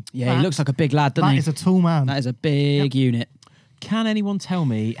 6'7" tall. Yeah, he looks like a big lad, doesn't he? That is a tall man. That is a big unit. Can anyone tell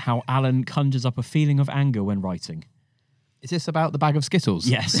me how Alan conjures up a feeling of anger when writing? Is this about the bag of Skittles?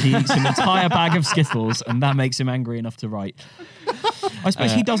 Yes, he eats an entire bag of Skittles, and that makes him angry enough to write. I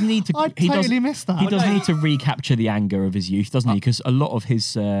suppose he does need to. I totally missed that. He does need to recapture the anger of his youth, doesn't he? Because a lot of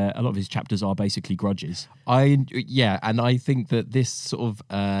his chapters are basically grudges. And I think that this sort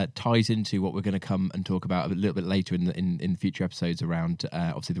of ties into what we're going to come and talk about a little bit later in future episodes around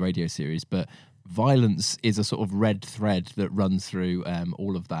obviously the radio series, but. Violence is a sort of red thread that runs through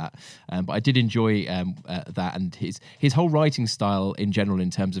all of that. But I did enjoy that and his whole writing style in general in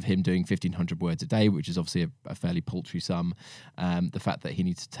terms of him doing 1,500 words a day, which is obviously a fairly paltry sum. The fact that he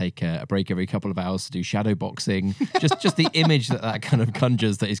needs to take a break every couple of hours to do shadow boxing, just the image that kind of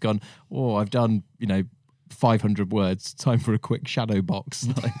conjures that he's gone, I've done, 500 words, time for a quick shadow box.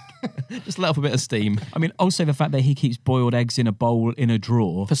 Just let off a bit of steam. I mean, also the fact that he keeps boiled eggs in a bowl in a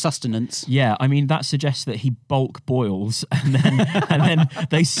drawer. For sustenance. Yeah, I mean, that suggests that he bulk boils and then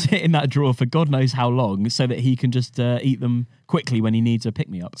they sit in that drawer for God knows how long so that he can just eat them quickly when he needs a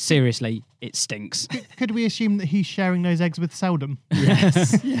pick-me-up. Seriously, it stinks. Could we assume that he's sharing those eggs with Seldom?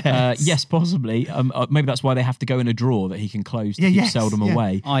 Yes. Yes, possibly. Maybe that's why they have to go in a drawer that he can close to keep Seldom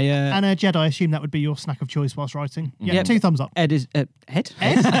away. And Jed, I assume that would be your snack of choice whilst writing. Yeah, 2 thumbs up. Ed is... Ed?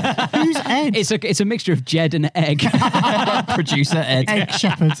 Who's Ed? It's a mixture of Jed and Egg. Producer Ed. Egg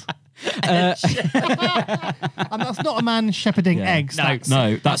Shepherd. And that's not a man shepherding eggs.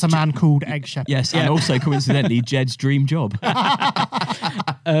 That's a man called Egg Shepherd. Yes, and also coincidentally Jed's dream job.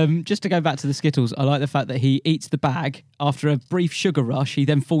 Just to go back to the Skittles, I like the fact that he eats the bag after a brief sugar rush. He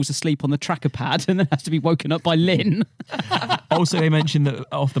then falls asleep on the tracker pad and then has to be woken up by Lynn. Also, they mentioned that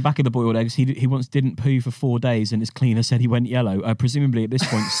off the back of the boiled eggs, he once didn't poo for 4 days, and his cleaner said he went yellow. Presumably, at this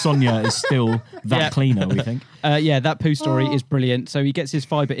point, Sonia is still that cleaner. We think. That poo story is brilliant. So he gets his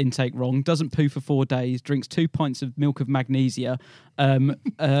fibre intake wrong, doesn't poo for 4 days, drinks 2 pints of milk of magnesia. Have you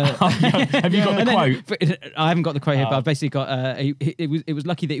got the quote? I haven't got the quote here, but I've basically got. It was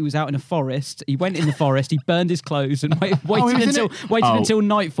lucky that he was out in a forest. He went in the forest. He burned his clothes and waited until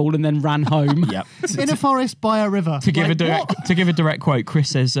nightfall, and then ran home. Yep. In a forest by a river. To give a direct quote, Chris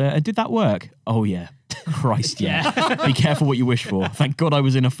says, "Did that work?" Oh yeah. Christ, yeah. Be careful what you wish for. Thank God I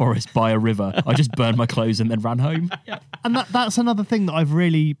was in a forest by a river. I just burned my clothes and then ran home. And that's another thing that I've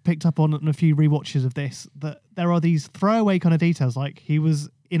really picked up on a few rewatches of this, that there are these throwaway kind of details, like he was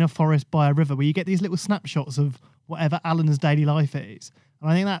in a forest by a river, where you get these little snapshots of whatever Alan's daily life is.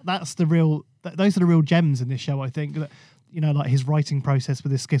 And I think those are the real gems in this show, I think, that, like his writing process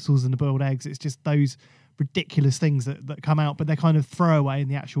with his Skittles and the boiled eggs, it's just those ridiculous things that come out, but they're kind of throwaway in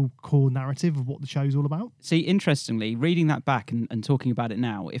the actual core narrative of what the show's all about. See, interestingly, reading that back and talking about it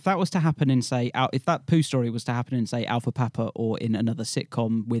now, if that was to happen in, if that poo story was to happen in, say, Alpha Papa or in another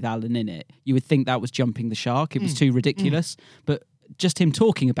sitcom with Alan in it, you would think that was jumping the shark. It was too ridiculous. But just him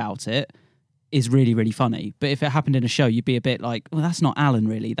talking about it is really, really funny. But if it happened in a show, you'd be a bit like, well, that's not Alan,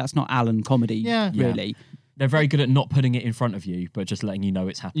 really. That's not Alan comedy, really. Yeah. They're very good at not putting it in front of you, but just letting you know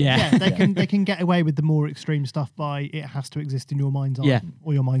it's happening. Yeah, they can get away with the more extreme stuff by it has to exist in your mind's eye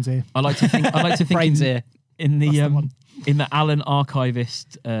or your mind's ear. I like to think brain's ear. In the in the Alan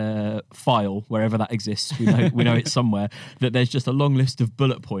archivist file, wherever that exists, we know it's somewhere, that there's just a long list of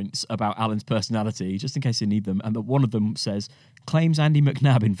bullet points about Alan's personality, just in case you need them, and that one of them says, claims Andy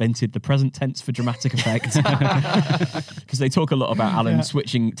McNabb invented the present tense for dramatic effect. Because they talk a lot about Alan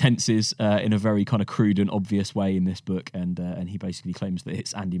switching tenses in a very kind of crude and obvious way in this book, and he basically claims that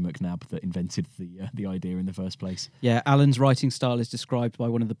it's Andy McNabb that invented the idea in the first place. Yeah, Alan's writing style is described by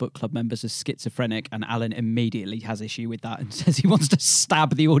one of the book club members as schizophrenic, and Alan immediately has issue with that and says he wants to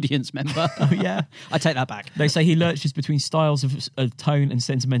stab the audience member. Oh yeah, I take that back. They say he lurches between styles of tone and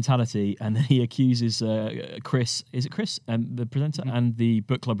sentimentality, and then he accuses Chris, is it Chris, the presenter and the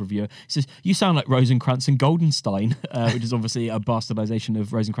book club reviewer. He says, "You sound like Rosencrantz and Guildenstern," which is obviously a bastardization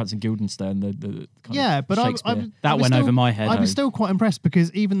of Rosencrantz and Guildenstern. The kind but that went over my head. I was still quite impressed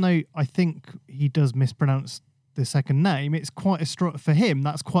because even though I think he does mispronounce the second name, it's quite a for him.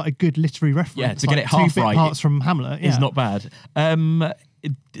 That's quite a good literary reference. Yeah, to get it half two bit right, parts from Hamlet is not bad.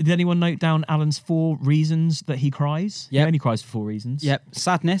 Did anyone note down Alan's 4 reasons that he cries? Yeah, he only cries for 4 reasons. Yep.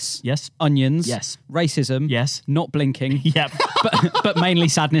 Sadness. Yes. Onions. Yes. Racism. Yes. Not blinking. Yep. but mainly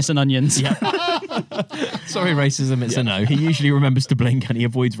sadness and onions. Yep. Sorry, racism. It's a no. He usually remembers to blink and he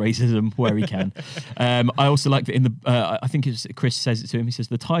avoids racism where he can. I also like that in the. I think it's Chris says it to him. He says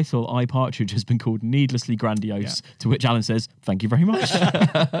the title "I Partridge" has been called needlessly grandiose. To which Alan says, "Thank you very much."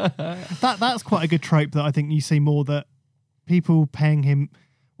 That's quite a good trope that I think you see more, that people paying him.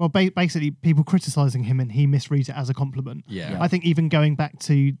 Well, basically, people criticising him and he misreads it as a compliment. Yeah. I think even going back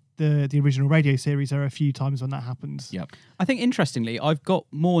to the original radio series, there are a few times when that happens. Yep. I think interestingly, I've got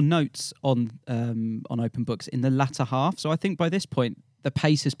more notes on Open Books in the latter half. So I think by this point, the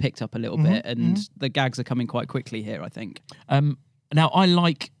pace has picked up a little bit and the gags are coming quite quickly here, I think. Now, I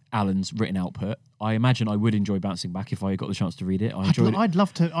like Alan's written output. I imagine I would enjoy Bouncing Back if I got the chance to read it. I'd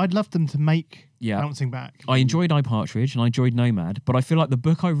love them to make Bouncing Back. I enjoyed I Partridge and I enjoyed Nomad, but I feel like the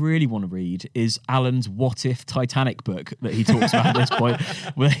book I really want to read is Alan's What If Titanic book that he talks about at this point,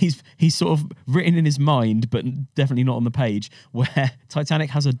 where he's sort of written in his mind, but definitely not on the page, where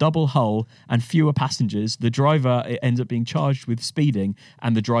Titanic has a double hull and fewer passengers. The driver ends up being charged with speeding,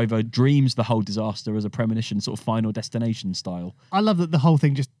 and the driver dreams the whole disaster as a premonition, sort of Final Destination style. I love that the whole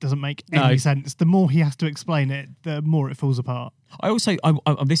thing just doesn't make any sense. The more he has to explain it, the more it falls apart. I also,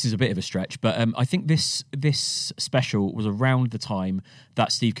 this is a bit of a stretch, but I think this special was around the time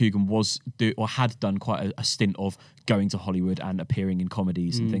that Steve Coogan had done quite a stint of going to Hollywood and appearing in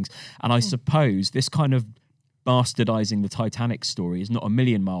comedies and things. And I suppose this kind of bastardizing the Titanic story is not a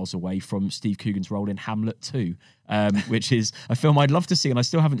million miles away from Steve Coogan's role in Hamlet 2, which is a film I'd love to see and I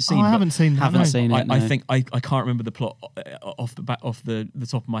still haven't seen. I haven't seen that. I think I can't remember the plot off the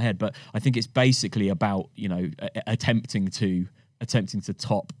top of my head, but I think it's basically about attempting to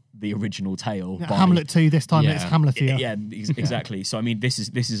top the original tale. Hamlet 2 this time. It's Hamletier. Yeah, exactly. So I mean, this is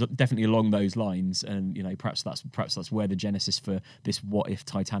definitely along those lines, and perhaps that's where the genesis for this What If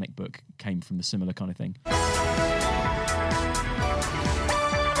Titanic book came from, the similar kind of thing.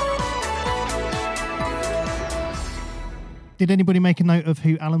 Did anybody make a note of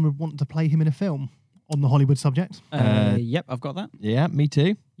who Alan would want to play him in a film on the Hollywood subject? Yep, I've got that. Yeah, me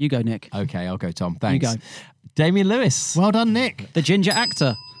too. You go, Nick. Okay, I'll go, Tom. Thanks. You go. Damian Lewis. Well done, Nick. The ginger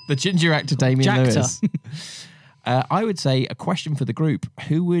actor. The ginger actor, Damian Jackter. Lewis. I would say a question for the group.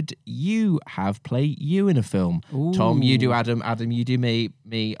 Who would you have play you in a film? Ooh. Tom, you do Adam. Adam, you do me.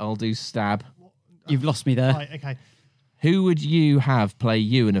 Me, I'll do Stab. You've lost me there. Right, okay. Who would you have play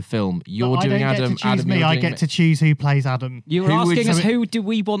you in a film? You're doing I don't Adam. get to choose Adam, me. you're I doing get to choose who plays Adam. You were Who would- asking us so who do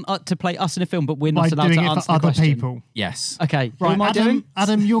we want to play us in a film, but we're By not allowed doing to it answer for the other question. people. Yes. Okay, Right, who am I doing?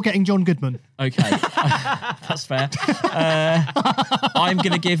 Adam, you're getting John Goodman. Okay, that's fair. I'm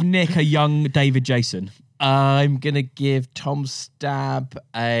going to give Nick a young David Jason. I'm going to give Tom Stab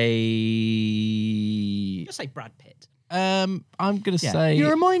a... Just say Brad Pitt. I'm going to say... You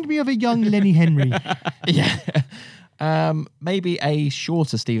remind me of a young Lenny Henry. Yeah. Maybe a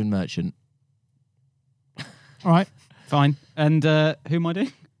shorter Stephen Merchant. All right. Fine. And who am I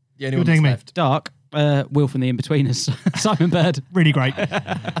doing? The only You're one doing that's me. left. Dark. Will from The Inbetweeners. Simon Bird. Really great.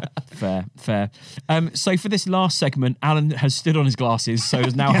 Fair. So for this last segment, Alan has stood on his glasses, so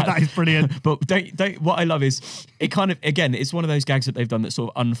has now. That is brilliant. But don't. What I love is it kind of, again, it's one of those gags that they've done that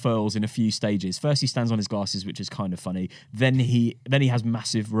sort of unfurls in a few stages. First, he stands on his glasses, which is kind of funny. Then he has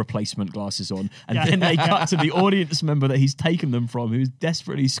massive replacement glasses on, and then they cut to the audience member that he's taken them from, who's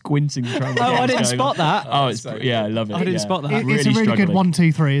desperately squinting to try and. I didn't spot that. Oh, it's I love it. I didn't spot that. It's a really good 1,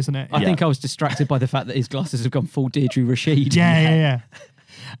 2, 3, isn't it? I think I was distracted by the fact that his glasses have gone full Deirdre Rashid. Yeah.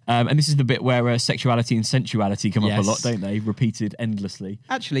 And this is the bit where sexuality and sensuality come up a Yes. lot, don't they? Repeated endlessly.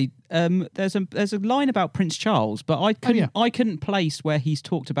 Actually, there's a line about Prince Charles, but I couldn't place where he's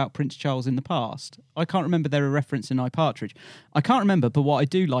talked about Prince Charles in the past. I can't remember there a reference in iPartridge. I can't remember, but what I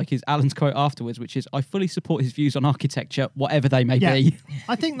do like is Alan's quote afterwards, which is, "I fully support his views on architecture, whatever they may be."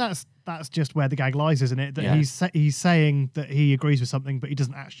 I think that's just where the gag lies, isn't it? That he's saying that he agrees with something, but he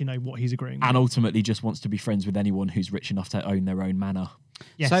doesn't actually know what he's agreeing with. And ultimately just wants to be friends with anyone who's rich enough to own their own manor.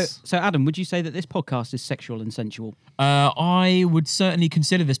 Yes. So Adam, would you say that this podcast is sexual and sensual? I would certainly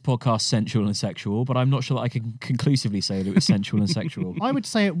consider this podcast sensual and sexual, but I'm not sure that I can conclusively say that it was sensual and sexual. I would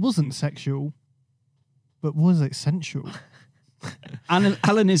say it wasn't sexual, but was it sensual?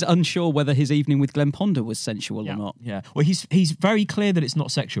 Alan is unsure whether his evening with Glenn Ponder was sensual or not. Yeah. Well, he's very clear that it's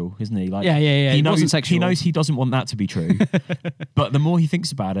not sexual, isn't he? Like, Yeah. He It knows, wasn't sexual. He knows he doesn't want that to be true. But the more he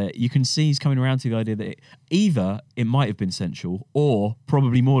thinks about it, you can see he's coming around to the idea that either it might have been sensual, or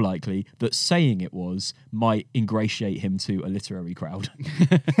probably more likely that saying it was might ingratiate him to a literary crowd.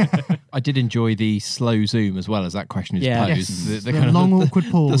 I did enjoy the slow zoom as well as that question is Yeah. posed. Yes. The The kind of long, awkward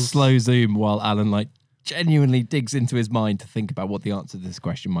pause. The slow zoom while Alan genuinely digs into his mind to think about what the answer to this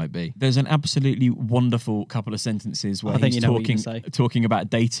question might be. There's an absolutely wonderful couple of sentences where I think he's you know what you're gonna say. talking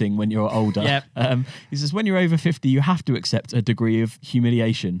about dating when you're older. Yep. He says, when you're over 50, you have to accept a degree of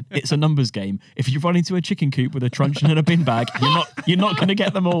humiliation. It's a numbers game. If you run into a chicken coop with a truncheon and a bin bag, you're not going to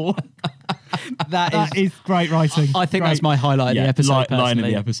get them all. That is great writing. I think that's my highlight of the episode. line of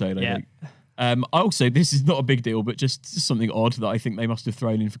personally. the episode, I think. Also, this is not a big deal, but just something odd that I think they must have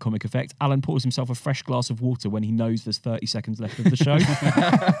thrown in for comic effect. Alan pours himself a fresh glass of water when he knows there's 30 seconds left of the show.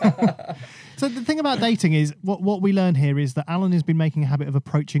 So the thing about dating is, what we learn here is that Alan has been making a habit of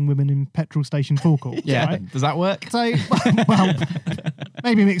approaching women in petrol station forecourts. Yeah. Right? Does that work? So, well,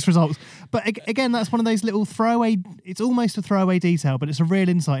 maybe mixed results. But again, that's one of those little throwaway, it's almost a throwaway detail, but it's a real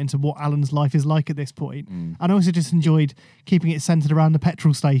insight into what Alan's life is like at this point. And I also just enjoyed keeping it centered around the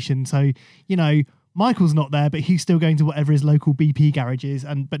petrol station. So, Michael's not there, but he's still going to whatever his local BP garage is,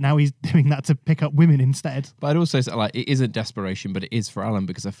 but now he's doing that to pick up women instead. But I'd also say, it isn't desperation, but it is for Alan,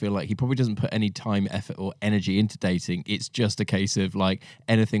 because I feel like he probably doesn't put any time, effort, or energy into dating. It's just a case of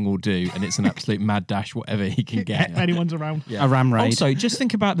anything will do, and it's an absolute mad dash, whatever he can get. Anyone's around. A ram raid. Also, just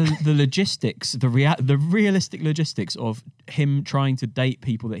think about the logistics, the realistic logistics of him trying to date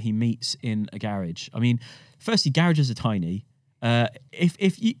people that he meets in a garage. I mean, firstly, garages are tiny.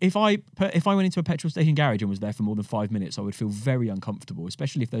 If I went into a petrol station garage and was there for more than 5 minutes, I would feel very uncomfortable,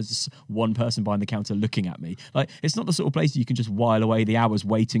 especially if there's this one person behind the counter looking at me. It's not the sort of place you can just while away the hours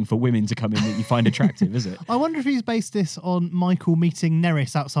waiting for women to come in that you find attractive, is it? I wonder if he's based this on Michael meeting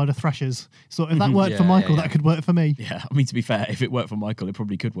Neris outside of Threshers. So if that worked for Michael, that could work for me. Yeah, I mean, to be fair, if it worked for Michael, it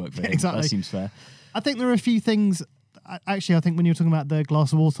probably could work for him. Exactly. That seems fair. I think there are a few things. Actually, I think when you were talking about the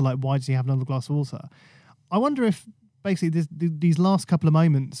glass of water, why does he have another glass of water? I wonder if basically these last couple of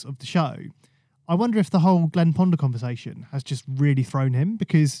moments of the show, I wonder if the whole Glenn Ponder conversation has just really thrown him,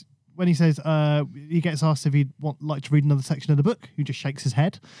 because when he says he gets asked if he'd like to read another section of the book, he just shakes his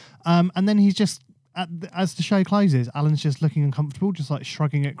head, and then he's just as the show closes, Alan's just looking uncomfortable, just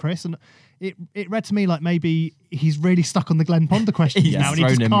shrugging at Chris, and it read to me like maybe he's really stuck on the Glenn Ponder question now, and he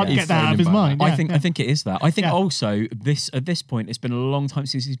just can't get that out of his mind. I think it is that. I think also at this point, it's been a long time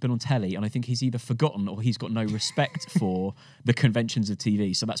since he's been on telly, and I think he's either forgotten or he's got no respect for the conventions of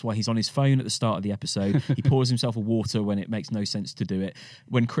TV. So that's why he's on his phone at the start of the episode. He pours himself a water when it makes no sense to do it.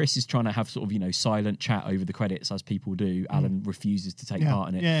 When Chris is trying to have sort of silent chat over the credits, as people do, Alan refuses to take part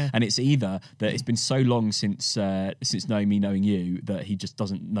in it. Yeah. And it's either that it's been so long since Knowing Me, Knowing You that he just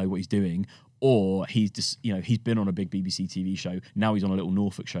doesn't know what he's doing, or he's just, he's been on a big BBC TV show. Now he's on a little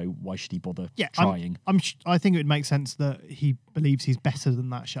Norfolk show. Why should he bother trying? I think it would make sense that he believes he's better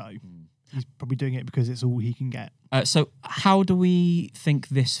than that show. He's probably doing it because it's all he can get. So how do we think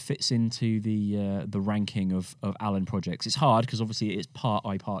this fits into the ranking of Alan projects? It's hard because obviously it's part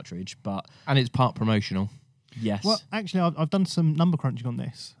iPartridge, and it's part promotional. Yes. Well, actually, I've done some number crunching on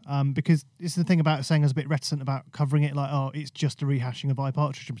this because this is the thing about saying I was a bit reticent about covering it it's just a rehashing of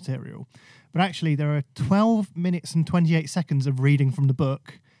iPartridge material. But actually, there are 12 minutes and 28 seconds of reading from the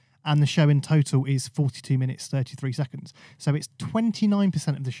book, and the show in total is 42 minutes, 33 seconds. So it's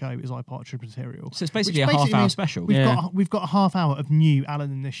 29% of the show is iPartridge material. So it's basically a half-hour special. We've got a half hour of new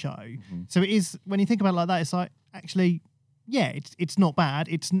Alan in this show. Mm-hmm. So it is, when you think about it like that, it's actually... Yeah, it's not bad.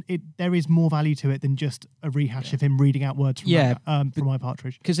 There is more value to it than just a rehash of him reading out words from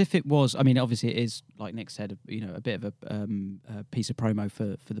iPartridge. Because if it was, obviously it is, like Nick said, a bit of a piece of promo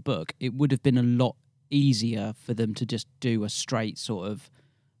for the book. It would have been a lot easier for them to just do a straight sort of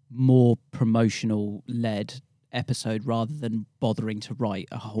more promotional led episode rather than bothering to write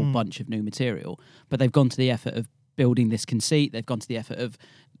a whole bunch of new material. But they've gone to the effort of building this conceit. They've gone to the effort of,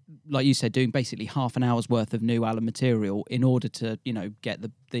 like you said, doing basically half an hour's worth of new Alan material in order to, get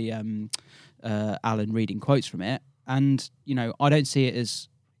the Alan reading quotes from it. And, I don't see it as,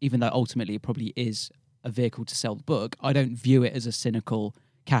 even though ultimately it probably is a vehicle to sell the book, I don't view it as a cynical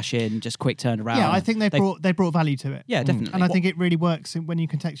cash in, just quick turnaround. Yeah, I think they brought value to it. Yeah, definitely. And I think it really works when you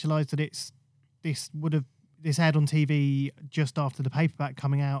contextualise that this aired on TV just after the paperback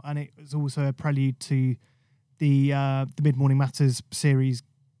coming out, and it was also a prelude to the Mid-Morning Matters series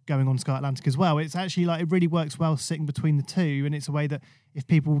going on Sky Atlantic as well. It's actually it really works well sitting between the two, and it's a way that if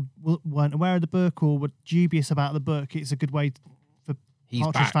people weren't aware of the book or were dubious about the book, it's a good way for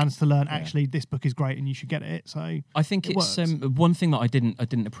Partridge fans to learn, actually, this book is great and you should get it. So I think it's one thing that I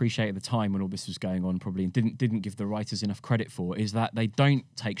didn't appreciate at the time when all this was going on, probably, and didn't give the writers enough credit for, is that they don't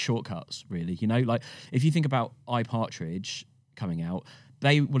take shortcuts, really. If you think about iPartridge coming out,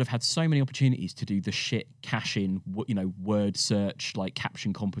 they would have had so many opportunities to do the shit cash-in, word search,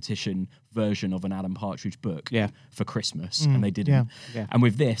 caption competition version of an Alan Partridge book for Christmas, and they didn't. Yeah. And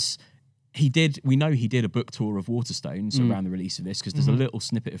with this, we know he did a book tour of Waterstones around the release of this, because there's a little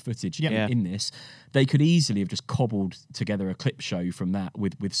snippet of footage in this. They could easily have just cobbled together a clip show from that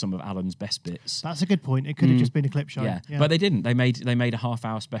with some of Alan's best bits. That's a good point. It could have just been a clip show. Yeah. But they didn't. They made a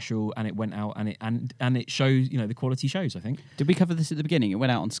half-hour special, and it went out, and it shows the quality shows, I think. Did we cover this at the beginning? It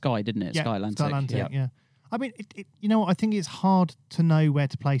went out on Sky, didn't it? Yeah, Sky Atlantic. Sky Atlantic, yeah. I mean, I think it's hard to know where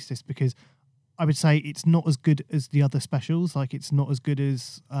to place this, because I would say it's not as good as the other specials. It's not as good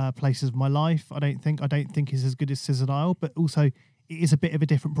as Places of My Life. I don't think it's as good as Scissor Isle, but also it is a bit of a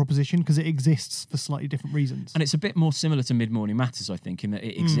different proposition because it exists for slightly different reasons. And it's a bit more similar to Mid-Morning Matters, I think, in that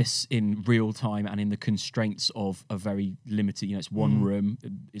it exists in real time and in the constraints of a very limited, it's one room,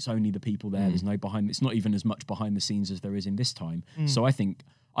 it's only the people there, there's no it's not even as much behind the scenes as there is in this time. So I think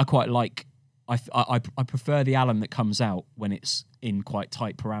I quite like, I prefer the Alan that comes out when it's in quite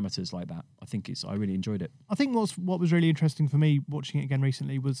tight parameters like that. I really enjoyed it. I think what was really interesting for me watching it again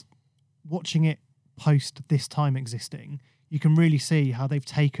recently was watching it post this time existing. You can really see how they've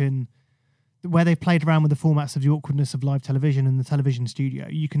taken, where they've played around with the formats of the awkwardness of live television and the television studio.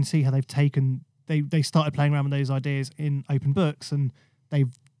 You can see how they've taken, they started playing around with those ideas in Open Books, and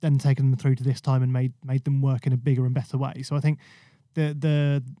they've then taken them through to this time and made them work in a bigger and better way. So I think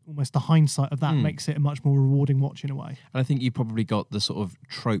the almost the hindsight of that makes it a much more rewarding watch in a way. And I think you probably got the sort of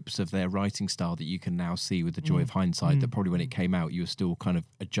tropes of their writing style that you can now see with the joy of hindsight, that probably when it came out you were still kind of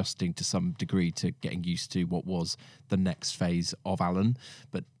adjusting to some degree to getting used to what was the next phase of Alan.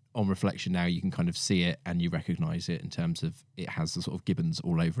 But on reflection now, you can kind of see it and you recognise it in terms of it has the sort of Gibbons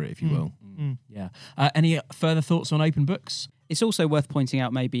all over it, if you will. Yeah. Any further thoughts on Open Books? It's also worth pointing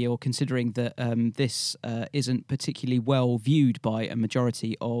out, maybe, or considering that this isn't particularly well viewed by a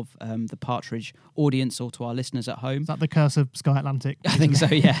majority of the Partridge audience or to our listeners at home. Is that the curse of Sky Atlantic? I think so,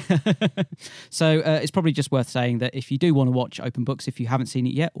 yeah. So it's probably just worth saying that if you do want to watch Open Books, if you haven't seen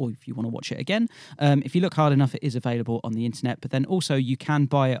it yet, or if you want to watch it again, if you look hard enough, it is available on the internet. But then also you can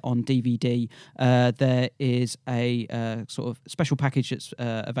buy it on DVD. There is a sort of special package that's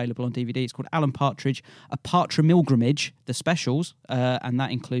available on DVD. It's called Alan Partridge, A Partrimilgrimage, the specials, and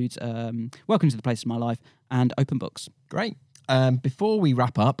that includes Welcome to the Place of My Life and Open Books. Great. Before we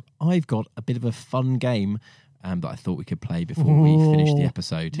wrap up, I've got a bit of a fun game that I thought we could play before we finish the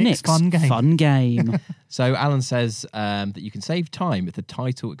episode. Nick's fun game. So Alan says that you can save time if the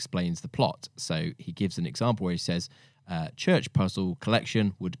title explains the plot. So he gives an example where he says, church puzzle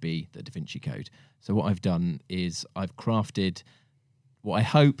collection would be the Da Vinci Code. So what I've done is I've crafted what I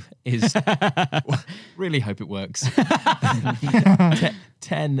hope is, really hope it works,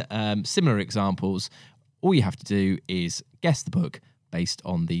 10 similar examples. All you have to do is guess the book based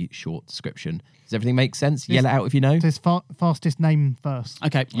on the short description. Does everything make sense? Yell it out if you know. This fastest name first.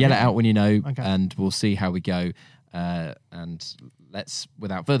 Okay. Yell it out when you know, and we'll see how we go. And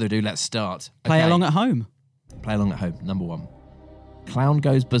without further ado, let's start. Play along at home. Play along at home. Number 1. Clown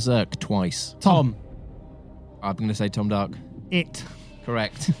goes berserk twice. Tom. I'm going to say Tom Dark. It.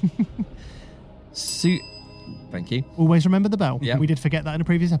 Correct. Thank you. Always remember the bell. Yep. We did forget that in a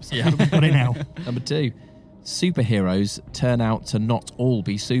previous episode. But we've got it now. Number 2. Superheroes turn out to not all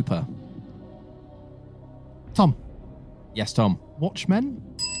be super. Tom. Yes, Tom.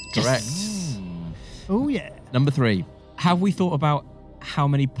 Watchmen. Correct. Oh, yeah. Number 3. Have we thought about how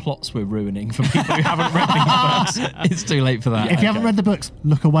many plots we're ruining for people who haven't read these books? It's too late for that. If you haven't read the books,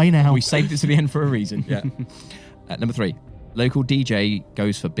 look away now. We saved it to the end for a reason. Yeah. Number 3. Local DJ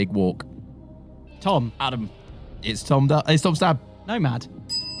goes for big walk. Tom. Adam. It's Tom Stab. Nomad.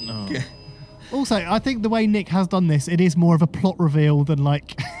 No. Also, I think the way Nick has done this, it is more of a plot reveal than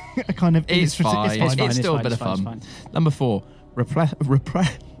like a kind of. It's fine. It's still a bit of fun. Number 4.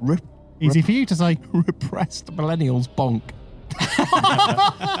 Easy for you to say. Repressed millennials bonk.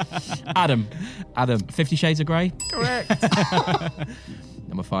 Adam. 50 Shades of Grey. Correct.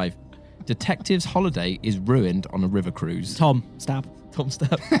 Number 5. Detective's holiday is ruined on a river cruise. Tom Stab.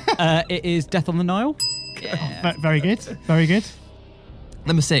 It is Death on the Nile. Yeah. Very good. Very good.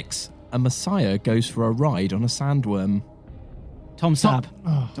 Number 6. A messiah goes for a ride on a sandworm. Tom Stab.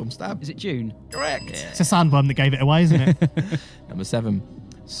 Tom Stab. Is it June? Correct. Yeah. It's a sandworm that gave it away, isn't it? Number 7.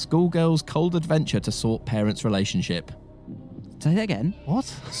 Schoolgirl's cold adventure to sort parents' relationship. Say that again. What?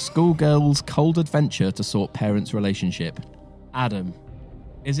 Schoolgirl's cold adventure to sort parents' relationship. Adam.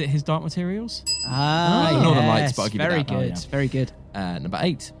 Is it His Dark Materials? Northern Lights, but I'll give very you that. good. Very good. Number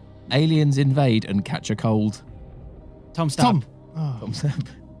 8. Aliens invade and catch a cold. Tom Stab. Tom Stab.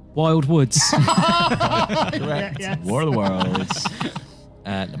 Wild Woods. Correct. Yes. War of the Worlds.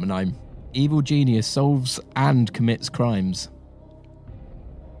 Number 9. Evil genius solves and commits crimes.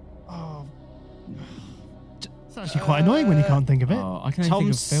 It's actually quite annoying when you can't think of it. I can only Tom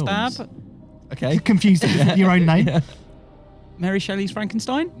think of films. Stab. Okay. You're confused with your own name. Mary Shelley's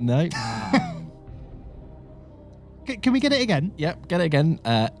Frankenstein. No. Can we get it again? Yep, get it again.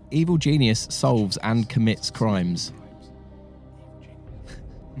 Evil genius solves and commits crimes.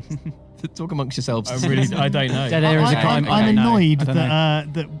 Talk amongst yourselves. I don't know. Dead air is a crime. I'm annoyed I don't know.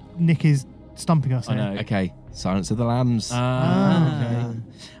 that Nick is stumping us. I know. Okay, Silence of the Lambs. Okay.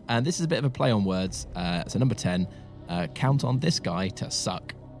 And this is a bit of a play on words. So number 10, count on this guy to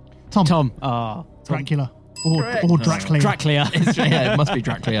suck. Tom. Dracula. Or Dracula. Dracula. Yeah, it must be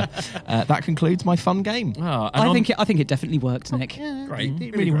Dracula. That concludes my fun game. I think it definitely worked, Nick. Yeah, Great.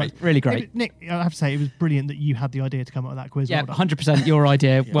 It really worked. Really great. Nick, I have to say, it was brilliant that you had the idea to come up with that quiz. Yeah, Well done. 100% your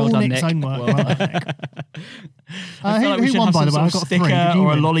idea. Well All done, Nick's Nick. own work. Well done, Nick. I feel like we who should won, have by the some way? sort I've of got 3. sticker Did you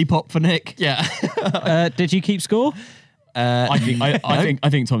or a win? lollipop for Nick. Yeah. Did you keep score? I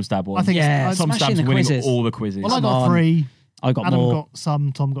think Tom Stab won. I think Yeah, Tom smashing Stab's the winning quizzes. all the quizzes. Well, I got on. 3. I got Adam more. got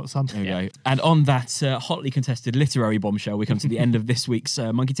some. Tom got some. There we go. And on that hotly contested literary bombshell, we come to the end of this week's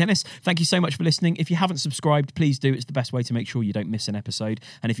Monkey Tennis. Thank you so much for listening. If you haven't subscribed, please do. It's the best way to make sure you don't miss an episode.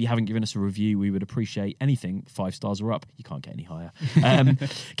 And if you haven't given us a review, we would appreciate anything 5 stars or up. You can't get any higher.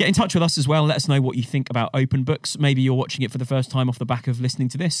 Get in touch with us as well. Let us know what you think about Open Books. Maybe you're watching it for the first time off the back of listening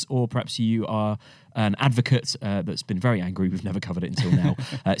to this, or perhaps you are an advocate that's been very angry we've never covered it until now.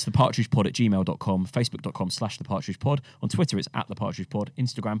 It's thepartridgepod@gmail.com, facebook.com/thepartridgepod. On Twitter, it's @thepartridgepod.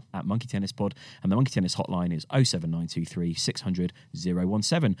 Instagram, @monkeytennispod. And the Monkey Tennis hotline is 07923 600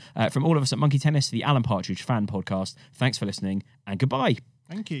 017. From all of us at Monkey Tennis, the Alan Partridge fan podcast, thanks for listening and goodbye.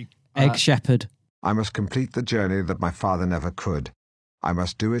 Thank you. Egg Shepherd. I must complete the journey that my father never could. I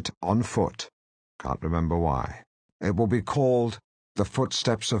must do it on foot. Can't remember why. It will be called The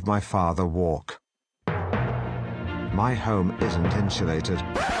Footsteps of My Father Walk. My home isn't insulated.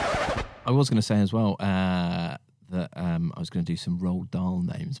 I was going to say as well that I was going to do some Roald Dahl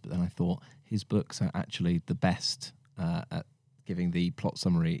names, but then I thought his books are actually the best at giving the plot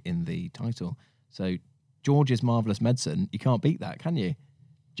summary in the title. So George's Marvellous Medicine, you can't beat that, can you?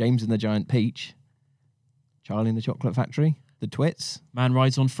 James and the Giant Peach, Charlie and the Chocolate Factory, The Twits. Man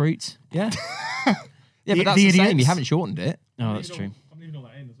Rides on Fruit. Yeah. Yeah, but that's The the same. Idiots. You haven't shortened it. Oh, that's true. I'm leaving all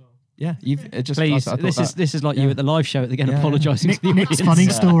that in as well. Yeah, you've just. Please, I thought this is like you at the live show again, Yeah. apologising to the Nick's audience. funny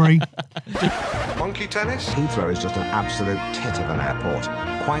story. Monkey tennis? Heathrow is just an absolute tit of an airport.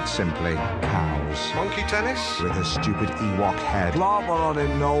 Quite simply, cows. Monkey tennis? With his stupid Ewok head. Blabber on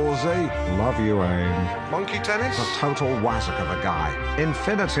him, nosy. Love you, Aim. Monkey tennis? A total wazzock of a guy.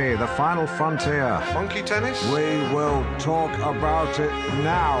 Infinity, the final frontier. Monkey tennis? We will talk about it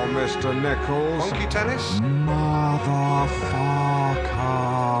now, Mr. Nichols. Monkey tennis? Motherfucker.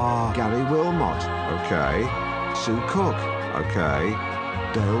 Gary Wilmot. Okay. Sue Cook. Okay.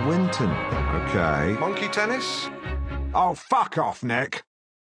 Dale Winton. Okay. Monkey tennis? Oh, fuck off, Nick.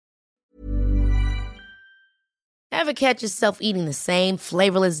 Ever catch yourself eating the same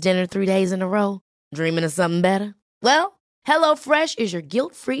flavorless dinner 3 days in a row? Dreaming of something better? Well, HelloFresh is your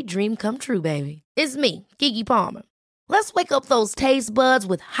guilt-free dream come true, baby. It's me, Keke Palmer. Let's wake up those taste buds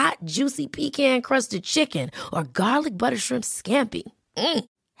with hot, juicy pecan-crusted chicken or garlic butter shrimp scampi.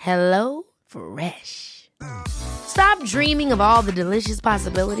 Hello Fresh. Stop dreaming of all the delicious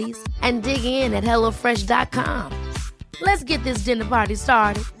possibilities and dig in at HelloFresh.com. Let's get this dinner party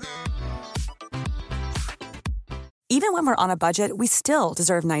started. Even when we're on a budget, we still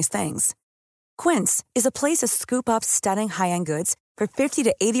deserve nice things. Quince is a place to scoop up stunning high-end goods for 50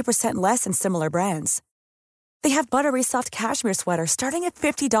 to 80% less than similar brands. They have buttery soft cashmere sweaters starting at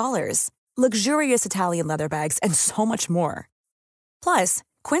 $50, luxurious Italian leather bags, and so much more. Plus,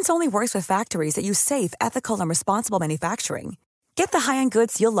 Quince only works with factories that use safe, ethical, and responsible manufacturing. Get the high-end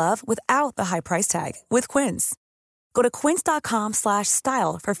goods you'll love without the high price tag with Quince. Go to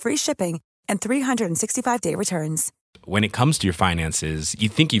quince.com/style for free shipping and 365-day returns. When it comes to your finances, you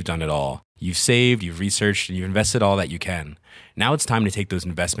think you've done it all. You've saved, you've researched, and you've invested all that you can. Now it's time to take those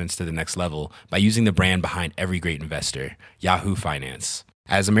investments to the next level by using the brand behind every great investor, Yahoo Finance.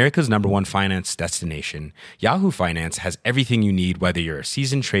 As America's #1 finance destination, Yahoo Finance has everything you need, whether you're a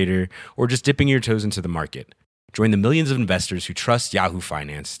seasoned trader or just dipping your toes into the market. Join the millions of investors who trust Yahoo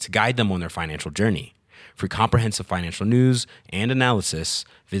Finance to guide them on their financial journey. For comprehensive financial news and analysis,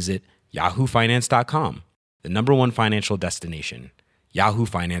 visit yahoofinance.com, the #1 financial destination,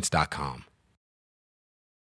 yahoofinance.com.